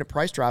last-minute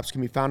price drops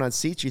can be found on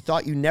seats you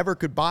thought you never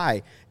could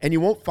buy, and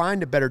you won't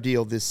find a better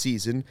deal this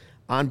season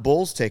on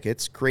Bulls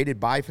tickets, created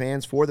by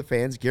fans for the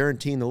fans,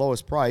 guaranteeing the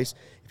lowest price.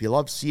 If you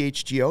love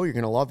CHGO, you're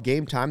going to love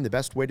Game Time. The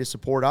best way to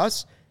support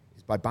us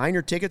is by buying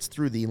your tickets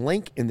through the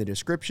link in the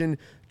description.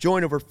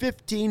 Join over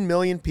 15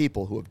 million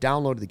people who have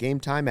downloaded the Game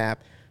Time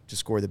app to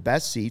score the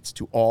best seats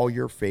to all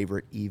your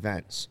favorite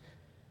events.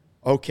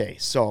 Okay,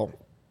 so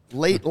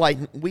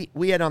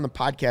we had on the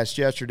podcast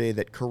yesterday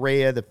that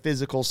Correa, the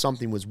physical,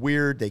 something was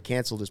weird. They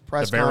canceled his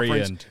press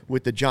conference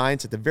with the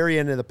Giants at the very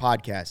end of the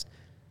podcast.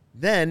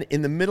 Then,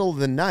 in the middle of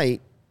the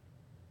night,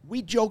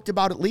 we joked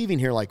about it leaving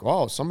here like,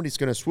 oh, somebody's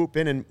going to swoop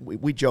in, and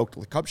we joked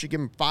the Cubs should give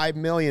him $5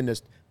 million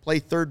to play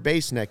third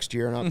base next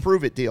year, and I'll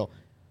prove it deal.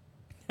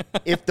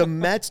 If the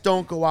Mets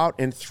don't go out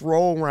and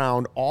throw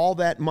around all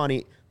that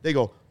money, they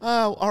go,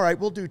 oh, all right,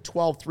 we'll do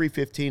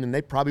 12-3-15, and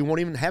they probably won't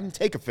even have him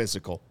take a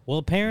physical. Well,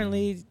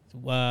 apparently,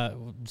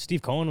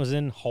 Steve Cohen was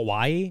in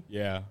Hawaii.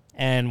 Yeah.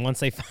 And once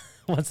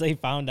they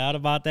found out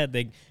about that,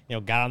 they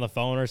got on the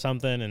phone or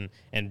something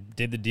and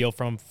did the deal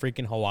from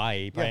freaking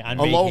Hawaii. Yeah.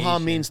 Aloha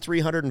means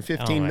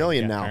 $315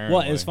 million now. Apparently.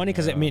 Well, it's funny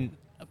because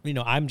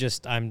I'm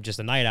just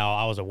a night owl.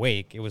 I was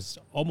awake. It was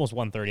almost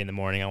 1:30 in the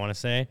morning, I want to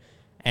say,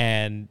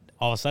 and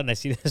all of a sudden I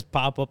see this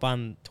pop up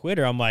on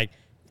Twitter. I'm like,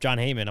 John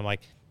Heyman. I'm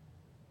like,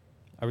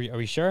 are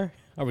we sure?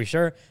 Are we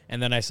sure?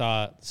 And then I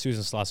saw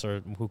Susan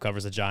Slusser, who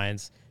covers the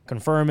Giants,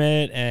 confirm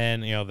it,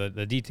 and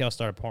the details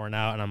started pouring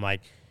out, and I'm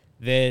like,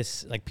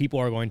 people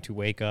are going to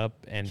wake up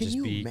and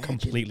just be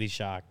completely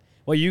shocked.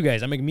 Well, you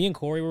guys, me and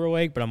Corey were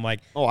awake, but I'm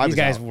like, these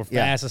guys were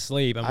fast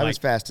asleep. I was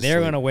fast asleep. They're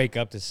going to wake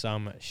up to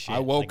some shit. I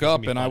woke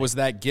up and I was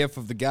that gif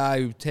of the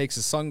guy who takes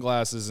his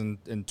sunglasses and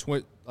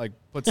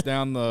puts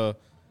down the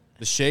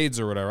shades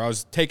or whatever. I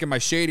was taking my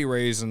shady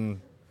rays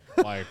and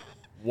like,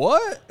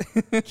 what?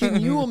 Can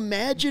you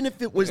imagine if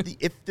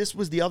this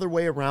was the other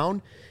way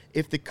around?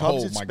 If the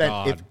Cubs had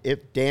spent,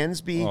 if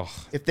Dansby,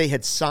 if they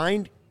had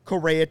signed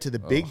Correa to the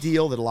big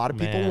deal that a lot of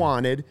people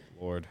wanted.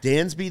 Lord.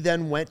 Dansby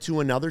then went to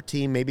another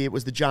team. Maybe it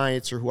was the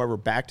Giants or whoever,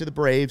 back to the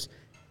Braves.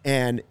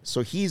 And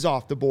so he's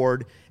off the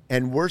board.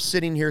 And we're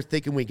sitting here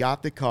thinking we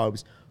got the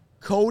Cubs.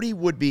 Cody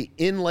would be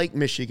in Lake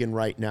Michigan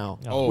right now.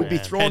 We'd be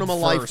throwing him a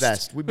life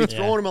vest. We'd be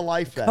throwing him a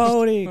life vest.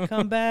 Cody,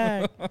 come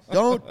back.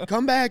 Don't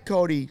come back,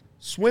 Cody.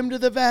 Swim to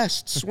the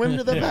vest. Swim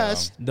to the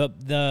vest.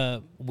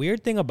 The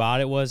weird thing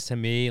about it was, to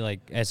me, like,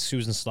 as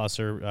Susan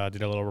Slusser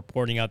did a little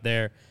reporting out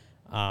there,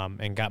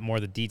 and got more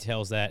of the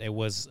details, that it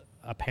was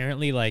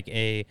apparently like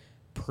a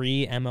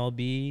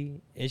pre-MLB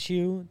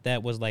issue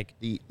that was like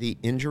the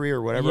injury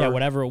or whatever. Yeah,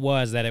 whatever it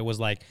was, that it was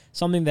like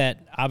something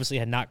that obviously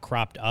had not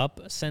cropped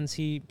up since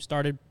he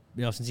started,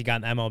 since he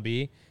got in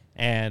MLB,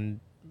 and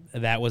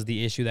that was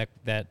the issue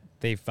that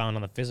they found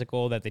on the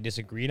physical that they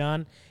disagreed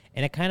on,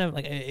 and it kind of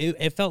like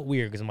it felt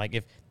weird because I'm like,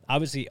 if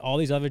obviously all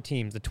these other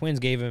teams, the Twins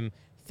gave him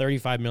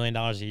 $35 million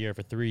a year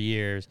for 3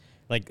 years,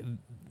 like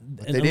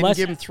but they didn't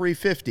give him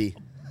 $350.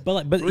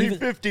 But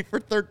 $350 for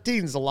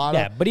 13 is a lot.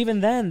 Yeah, but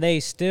even then they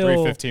still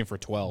 $315 for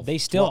 12. They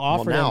still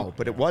offered him,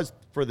 but it was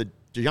for the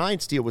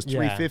Giants deal was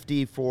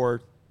 $350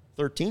 for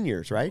 13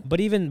 years, right? But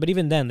even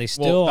then they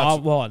still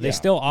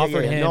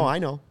offered him no, I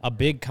know. a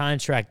big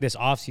contract this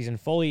offseason,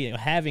 fully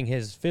having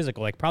his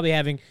physical, like probably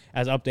having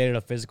as updated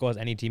a physical as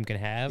any team can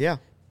have. Yeah.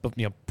 But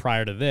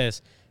prior to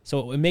this,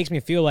 so it makes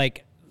me feel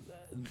like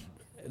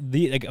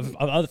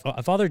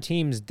if other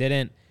teams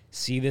didn't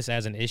see this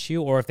as an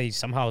issue, or if they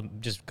somehow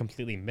just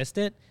completely missed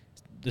it,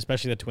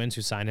 especially the Twins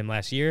who signed him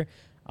last year,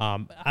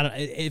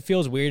 it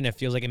feels weird, and it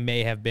feels like it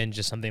may have been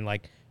just something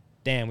like,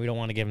 damn, we don't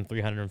want to give him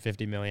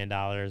 $350 million.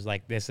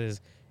 Like, this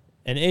is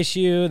an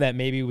issue that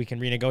maybe we can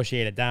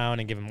renegotiate it down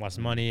and give him less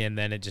money, and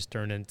then it just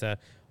turned into,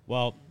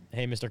 well,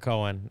 hey, Mr.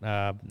 Cohen,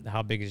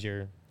 how big is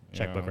your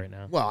checkbook right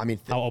now? Well, I mean,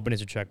 how open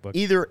is your checkbook?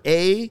 Either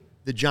A,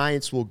 the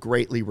Giants will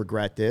greatly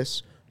regret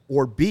this,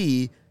 or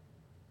B,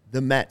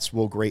 the Mets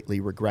will greatly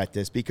regret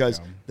this, because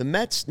the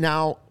Mets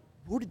now,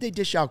 who did they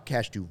dish out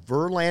cash to?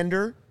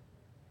 Verlander,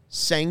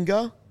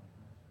 Senga,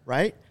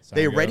 right?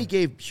 They already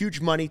gave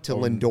huge money to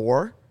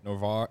Lindor.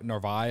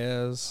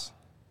 Narvaez.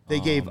 They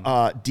gave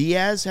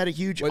Diaz had a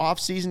huge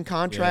offseason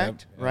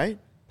contract, right?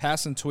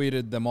 Passan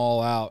tweeted them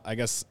all out. I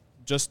guess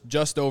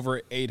just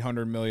over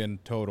 $800 million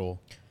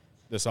total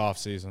this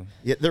offseason.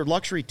 Yeah, their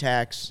luxury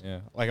tax,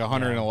 like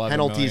 $111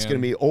 penalty is going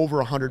to be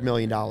over $100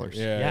 million.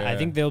 Yeah, I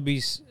think they'll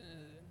be.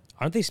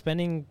 Aren't they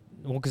spending?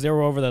 Well, because they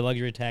were over the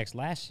luxury tax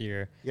last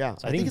year. Yeah,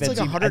 so I think it's like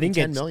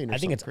 $110 million. I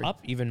think it's up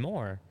even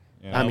more.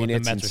 I mean,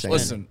 it's insane.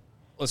 Listen.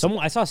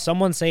 I saw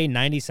someone say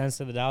 90 cents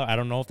to the dollar. I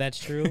don't know if that's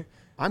true.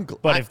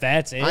 But if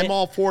that's it, I'm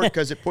all for it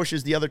because it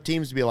pushes the other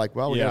teams to be like,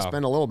 well, we got to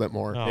spend a little bit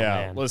more. Oh,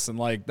 yeah, man. listen,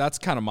 like that's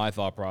kind of my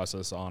thought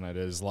process on it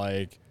is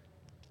like,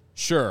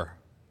 sure,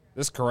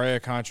 this Correa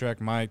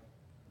contract might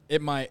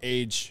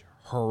age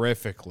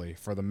horrifically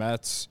for the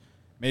Mets.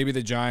 Maybe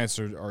the Giants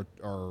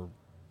are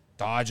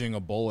dodging a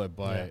bullet,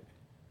 but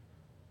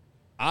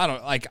I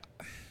don't like.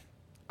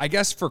 I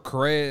guess for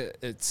Correa,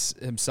 it's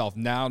himself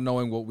now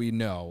knowing what we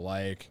know.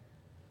 Like,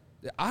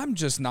 I'm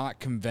just not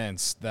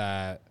convinced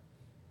that.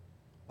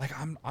 Like,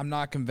 I'm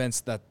not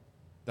convinced that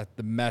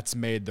the Mets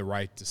made the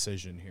right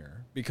decision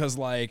here, because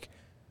like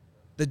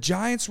the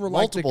Giants were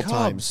Multiple like the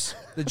Cubs.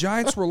 The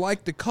Giants were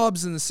like the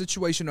Cubs in the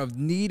situation of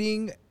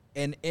needing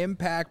an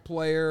impact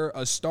player,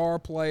 a star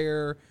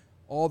player,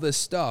 all this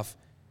stuff,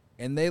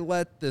 and they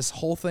let this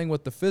whole thing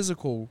with the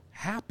physical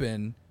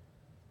happen.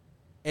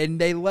 And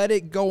they let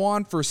it go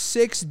on for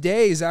 6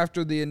 days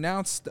after they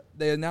announced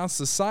the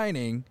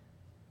signing.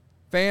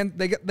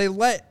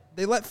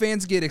 They let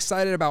fans get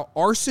excited about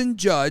Arson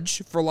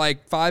Judge for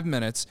like 5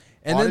 minutes,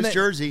 and on then his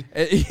jersey,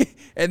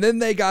 and then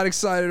they got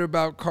excited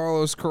about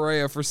Carlos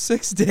Correa for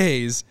 6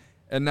 days,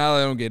 and now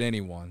they don't get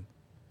anyone.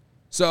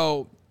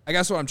 So I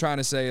guess what I'm trying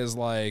to say is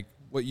like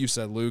what you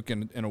said, Luke,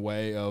 in a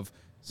way of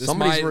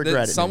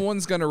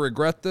someone's going to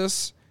regret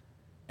this,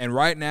 and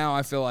right now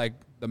I feel like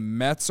the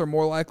Mets are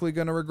more likely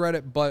going to regret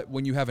it. But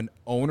when you have an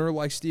owner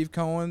like Steve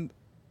Cohen,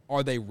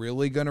 are they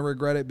really going to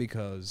regret it?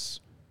 Because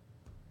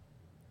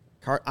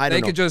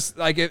could just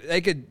like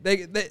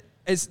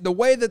it's the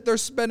way that they're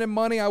spending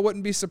money. I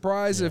wouldn't be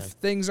surprised if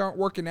things aren't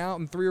working out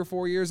in 3 or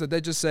 4 years that they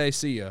just say,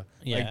 "See ya."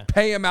 Like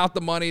pay him out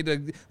the money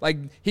to like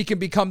he can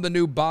become the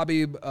new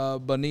Bobby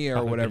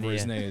Bonilla or whatever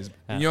his name is.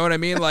 You know what I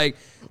mean? Like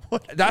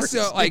that's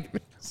like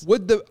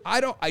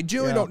I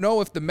genuinely don't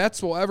know if the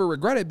Mets will ever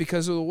regret it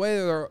because of the way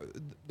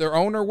their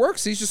owner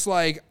works. He's just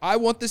like, I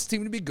want this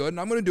team to be good, and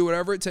I'm going to do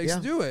whatever it takes to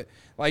do it.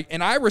 Like,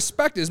 and I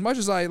respect it as much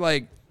as I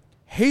like.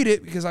 Hate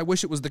it because I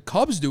wish it was the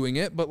Cubs doing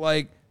it, but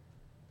like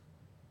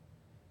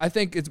I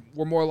think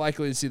we're more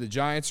likely to see the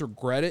Giants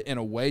regret it in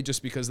a way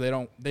just because they're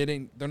not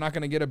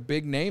going to get a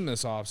big name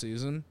this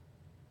offseason.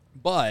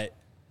 But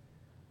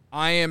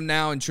I am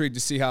now intrigued to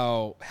see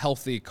how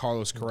healthy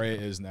Carlos Correa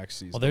is next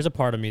season. Well, there's a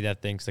part of me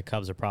that thinks the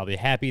Cubs are probably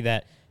happy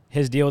that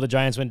his deal with the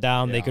Giants went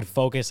down. They could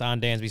focus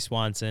on Dansby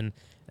Swanson,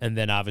 and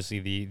then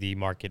obviously the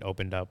market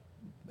opened up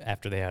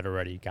after they had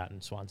already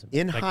gotten Swanson.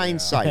 In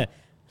hindsight,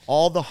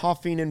 all the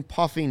huffing and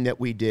puffing that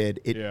we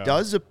did, it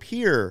does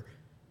appear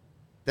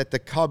that the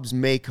Cubs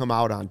may come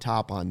out on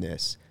top on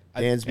this.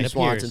 Dansby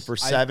Swanson for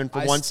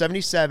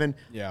 177.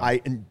 Yeah.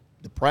 In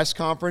the press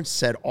conference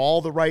said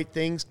all the right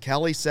things.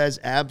 Kelly says,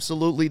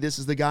 absolutely, this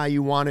is the guy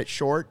you want at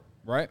short.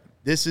 Right.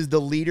 This is the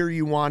leader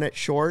you want at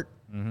short.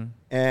 Mm-hmm.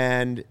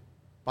 And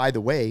by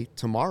the way,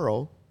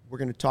 tomorrow we're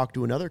going to talk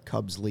to another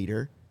Cubs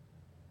leader.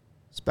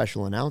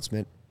 Special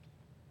announcement.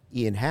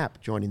 Ian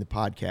Happ joining the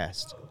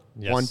podcast.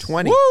 Yes.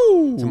 120.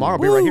 Woo! Tomorrow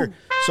will be right here.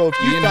 So if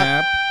you Ian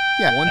Happ,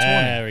 120.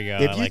 There we go.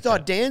 If you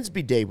thought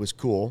Dansby Day was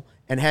cool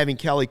and having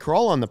Kelly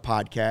Kroll on the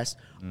podcast,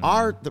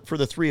 for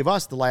the three of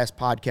us, the last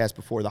podcast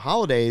before the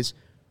holidays,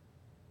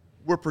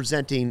 we're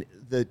presenting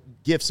the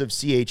gifts of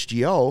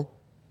CHGO.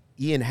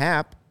 Ian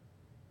Happ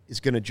is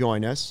going to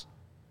join us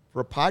for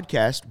a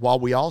podcast while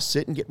we all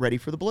sit and get ready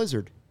for the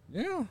Blizzard.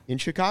 Yeah. In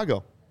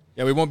Chicago.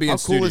 Yeah, we won't be in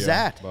studio. How cool is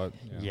that? But,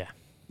 Yeah.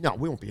 No,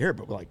 we won't be here,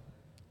 but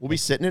we'll be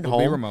sitting at We'll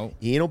home. be remote.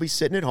 Ian will be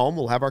sitting at home.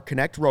 We'll have our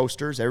Connect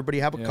roasters. Everybody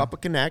have a cup of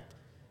Connect.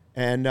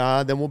 And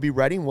then we'll be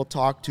ready, and we'll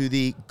talk to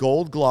the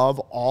Gold Glove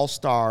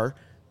All-Star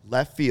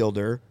left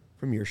fielder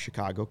from your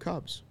Chicago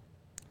Cubs.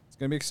 It's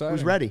going to be exciting.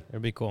 Who's ready?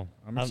 It'll be cool.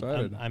 I'm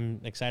excited. I'm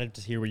excited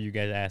to hear what you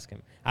guys ask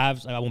him. I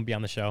won't be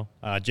on the show.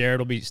 Jared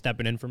will be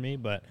stepping in for me,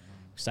 but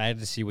excited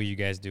to see what you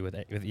guys do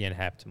with Ian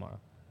Happ tomorrow.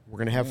 We're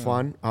going to have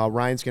fun.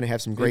 Ryan's going to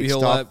have some great Maybe he'll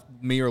stuff.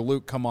 let me or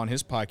Luke come on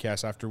his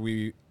podcast after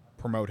we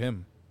promote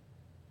him.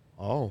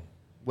 Oh.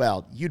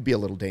 Well, you'd be a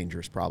little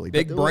dangerous probably.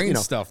 Big but, brain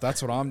stuff.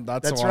 That's what I'm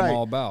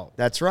all about.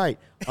 That's right.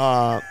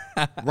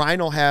 Ryan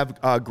will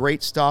have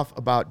great stuff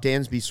about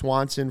Dansby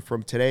Swanson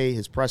from today,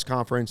 his press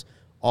conference,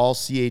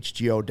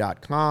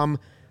 allchgo.com.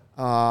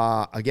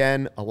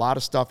 Again, a lot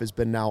of stuff has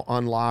been now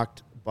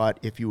unlocked, but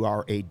if you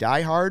are a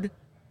diehard,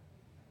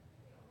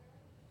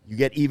 you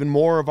get even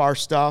more of our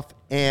stuff,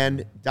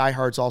 and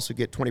diehards also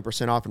get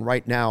 20% off. And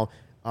right now,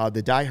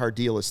 the diehard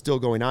deal is still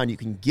going on. You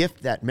can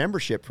gift that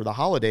membership for the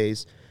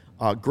holidays.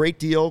 Great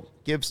deal.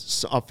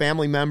 Gives a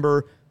family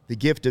member the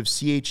gift of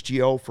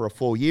CHGO for a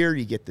full year.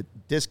 You get the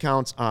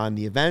discounts on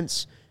the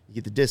events. You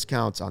get the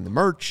discounts on the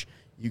merch.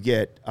 You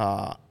get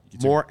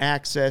more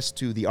access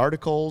to the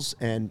articles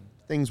and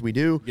things we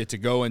do. You get to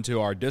go into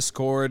our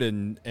Discord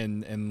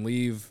and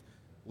leave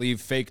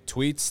fake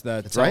tweets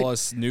that tell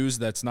us news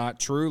that's not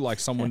true, like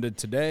someone did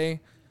today.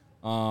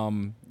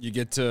 You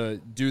get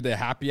to do the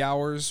happy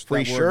hours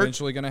free that we're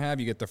eventually going to have.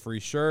 You get the free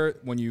shirt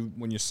when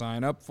you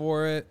sign up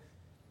for it.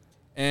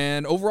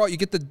 And overall, you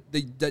get the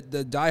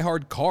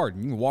diehard card.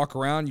 You can walk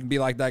around. You can be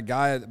like that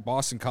guy at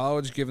Boston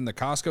College giving the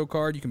Costco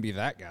card. You can be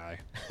that guy.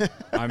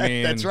 I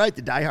mean, that's right,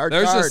 the diehard card.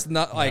 There's just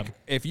not like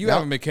if you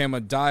haven't become a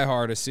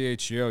diehard of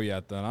CHGO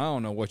yet, then I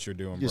don't know what you're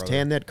doing. Just brother.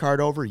 hand that card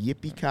over.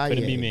 Yippee-ki-yay.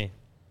 Couldn't be me.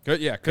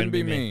 Couldn't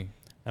be me.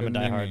 I'm a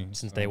diehard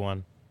since day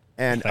one.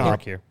 And I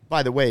work here.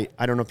 By the way,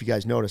 I don't know if you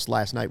guys noticed,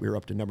 last night we were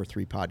up to number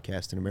 3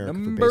 podcast in America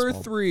Number for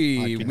baseball. 3.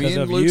 Podcast. Me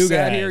and Luke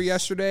sat here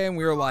yesterday, and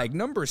we were like,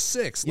 number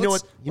 6. You know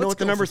what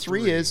the number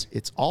 3 is?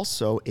 It's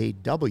also a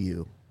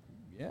W.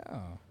 Yeah.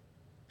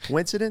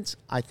 Coincidence?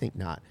 I think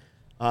not.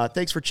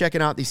 Thanks for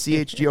checking out the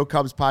CHGO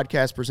Cubs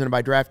podcast presented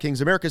by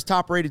DraftKings, America's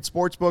top-rated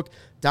sportsbook.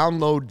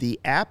 Download the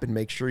app and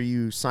make sure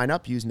you sign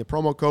up using the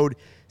promo code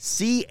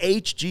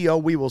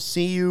CHGO. We will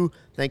see you.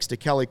 Thanks to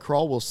Kelly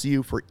Krull. We'll see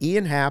you for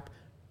Ian Happ,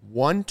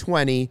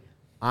 1:20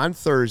 on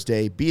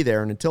Thursday. Be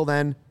there. And until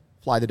then,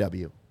 fly the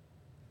W.